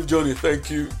own safe journey.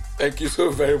 Thank you so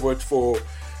very much for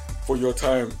your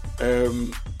time.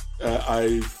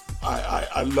 I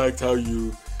liked how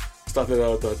you started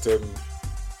out at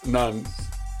NANS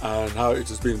and how it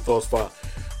has been thus far.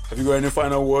 Have you got any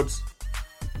final words?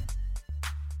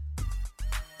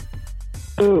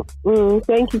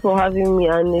 Thank you for having me,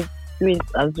 and it's great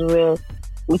as well.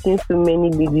 Listening to many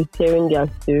ladies sharing their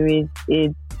stories.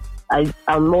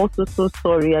 I'm also so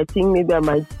sorry. I think maybe I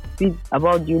might be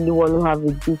about the only one who have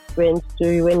a different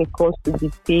story when it comes to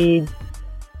the paid,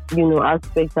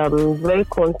 aspect. I'm very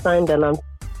concerned,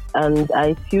 and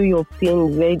I feel your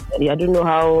pain. Very, I don't know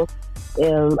how.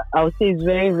 I would say it's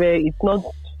very, very. It's not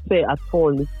fair at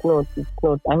all. It's not.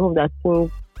 I hope that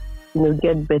things,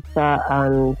 get better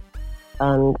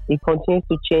and it continues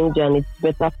to change, and it's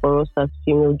better for us as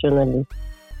female journalists.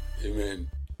 Amen.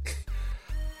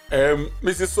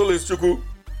 Mrs. Solis Chukwu,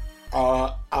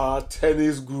 our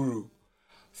tennis guru,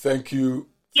 thank you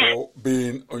for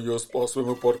being on your Sports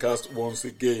Women podcast once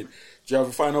again. Do you have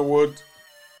a final word?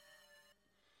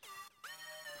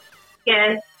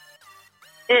 Yes.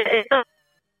 It's a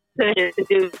pleasure to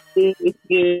do this with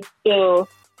you. So,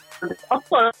 of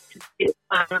course, it's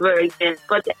very good.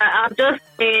 But I'll just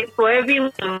say, for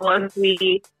everyone of us,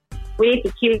 we need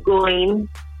to keep going.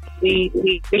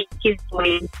 We keep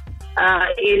going.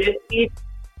 It's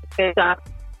better,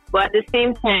 but at the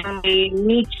same time, we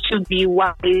need to be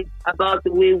wise about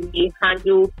the way we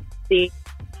handle things.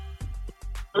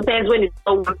 Sometimes when it's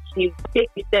not working, you take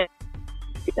a step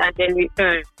and then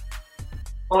return.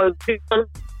 Or on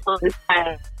the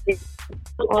side. It's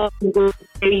not always going to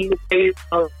say you very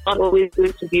well. It's not always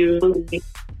going to be rude. If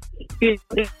you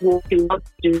do what you want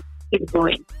to do, keep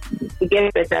going. You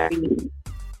get better.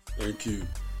 Thank you.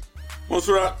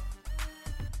 Monserrat,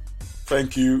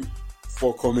 thank you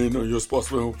for coming on your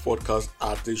Sports Memo podcast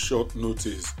at a short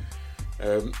notice.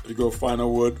 You got a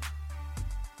final word?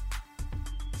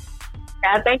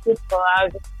 Yeah, thank you for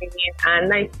having me, and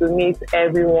nice to meet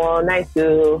everyone. Nice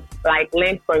to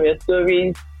learn from your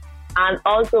stories, and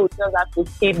also we just have to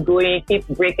keep going, keep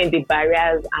breaking the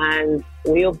barriers, and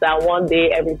we hope that one day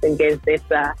everything gets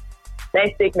better.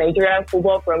 Let's take Nigerian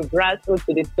football from grassroots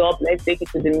to the top. Let's take it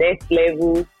to the next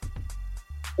level.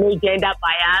 No gender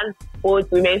bias,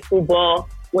 both women's football,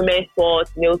 women's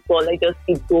sports, male sport. Let's just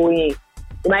keep going.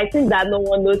 You might think that no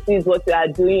one notices what you are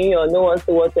doing or no one sees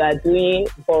what you are doing,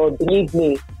 but believe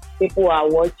me, people are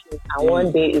watching, and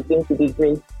one day it's going to be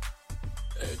great.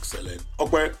 Excellent.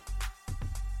 Okay.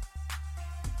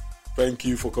 Thank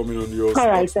you for coming on your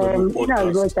podcast. Podcast.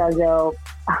 As much as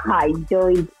I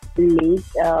enjoyed late,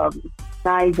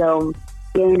 nice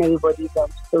hearing everybody's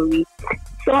story.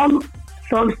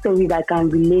 Some stories I can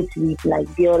relate with, like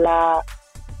Viola,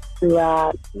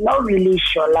 not really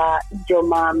Shola,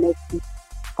 Ijoma, Messi.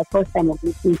 The first time of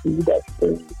listening to you guys'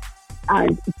 story,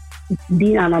 and it's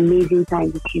been an amazing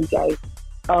time with you guys.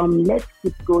 Let's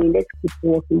keep going, let's keep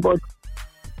working. But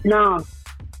now,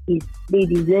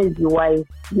 ladies, let's be wise.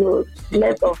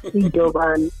 Less of free job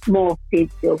and more of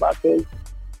paid job, I think.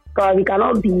 Because we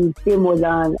cannot be famous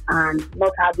and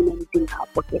not having anything in our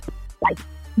pocket, like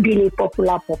being a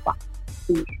popular popper.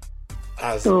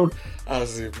 As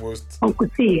the most Uncle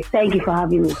T, thank you for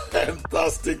having me.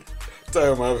 Fantastic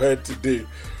time I've had today.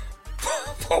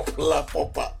 Popular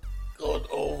popper. God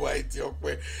almighty.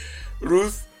 Okay.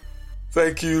 Ruth,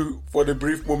 thank you for the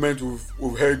brief moment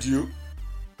we've heard you.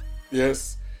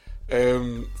 Yes.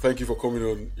 Thank you for coming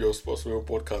on your Sports Memo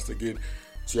podcast again.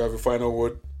 Do you have a final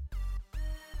word?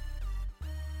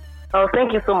 Oh,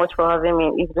 thank you so much for having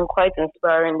me. It's been quite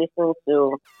inspiring listening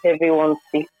to everyone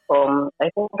speak. I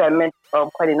think I met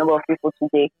quite a number of people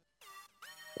today.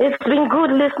 It's been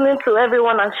good listening to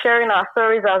everyone and sharing our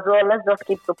stories as well. Let's just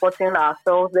keep supporting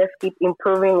ourselves. Let's keep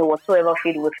improving in whatsoever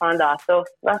field we find ourselves.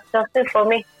 That's just it for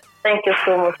me. Thank you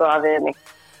so much for having me.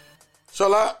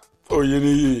 Shola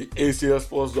Oyeniyi,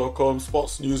 ACLSports.com,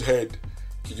 Sports News Head.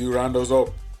 Could you round us up?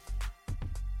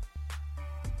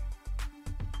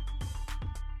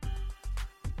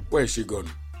 Where is she gone?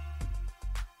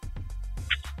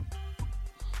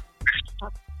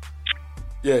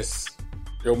 Yes,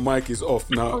 your mic is off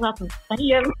now. What happened? Can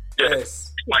you hear me?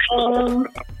 Yes.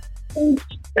 Thanks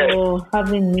for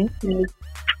having me.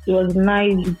 It was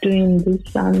nice doing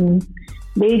this, and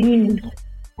ladies,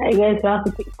 I guess we have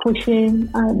to keep pushing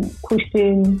and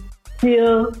pushing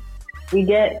till we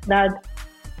get that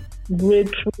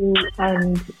breakthrough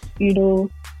and the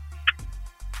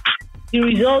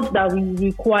results that we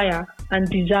require and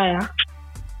desire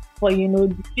for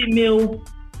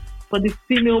the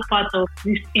female part of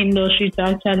this industry to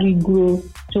actually grow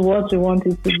to what we want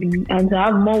it to be, and to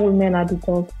have more women at the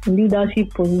top in leadership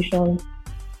positions,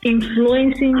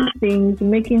 influencing things,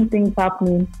 making things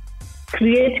happen,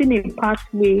 creating a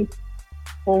pathway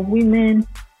for women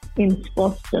in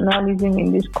sports journalism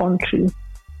in this country,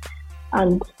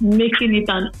 and making it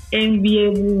an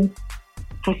enviable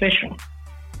profession.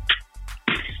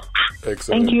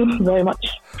 Excellent. Thank you very much.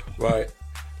 Right.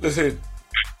 Listen,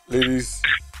 ladies,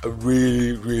 I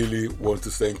really, really want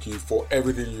to thank you for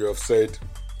everything you have said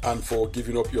and for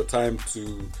giving up your time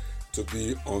to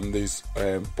be on this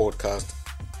podcast,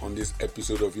 on this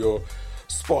episode of your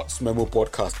Sports Memo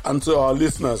podcast. And to our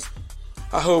listeners,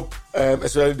 I hope,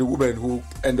 especially the women who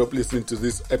end up listening to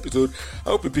this episode, I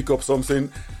hope you pick up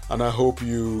something, and I hope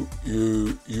you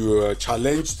are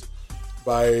challenged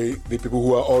by the people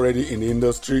who are already in the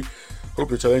industry. Hope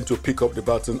you're challenged to pick up the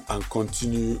baton and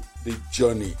continue the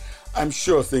journey. I'm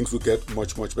sure things will get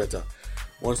much, much better.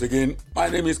 Once again, my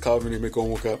name is Calvin Emeka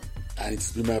Onwuka, and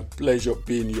it's been my pleasure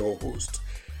being your host.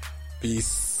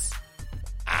 Peace.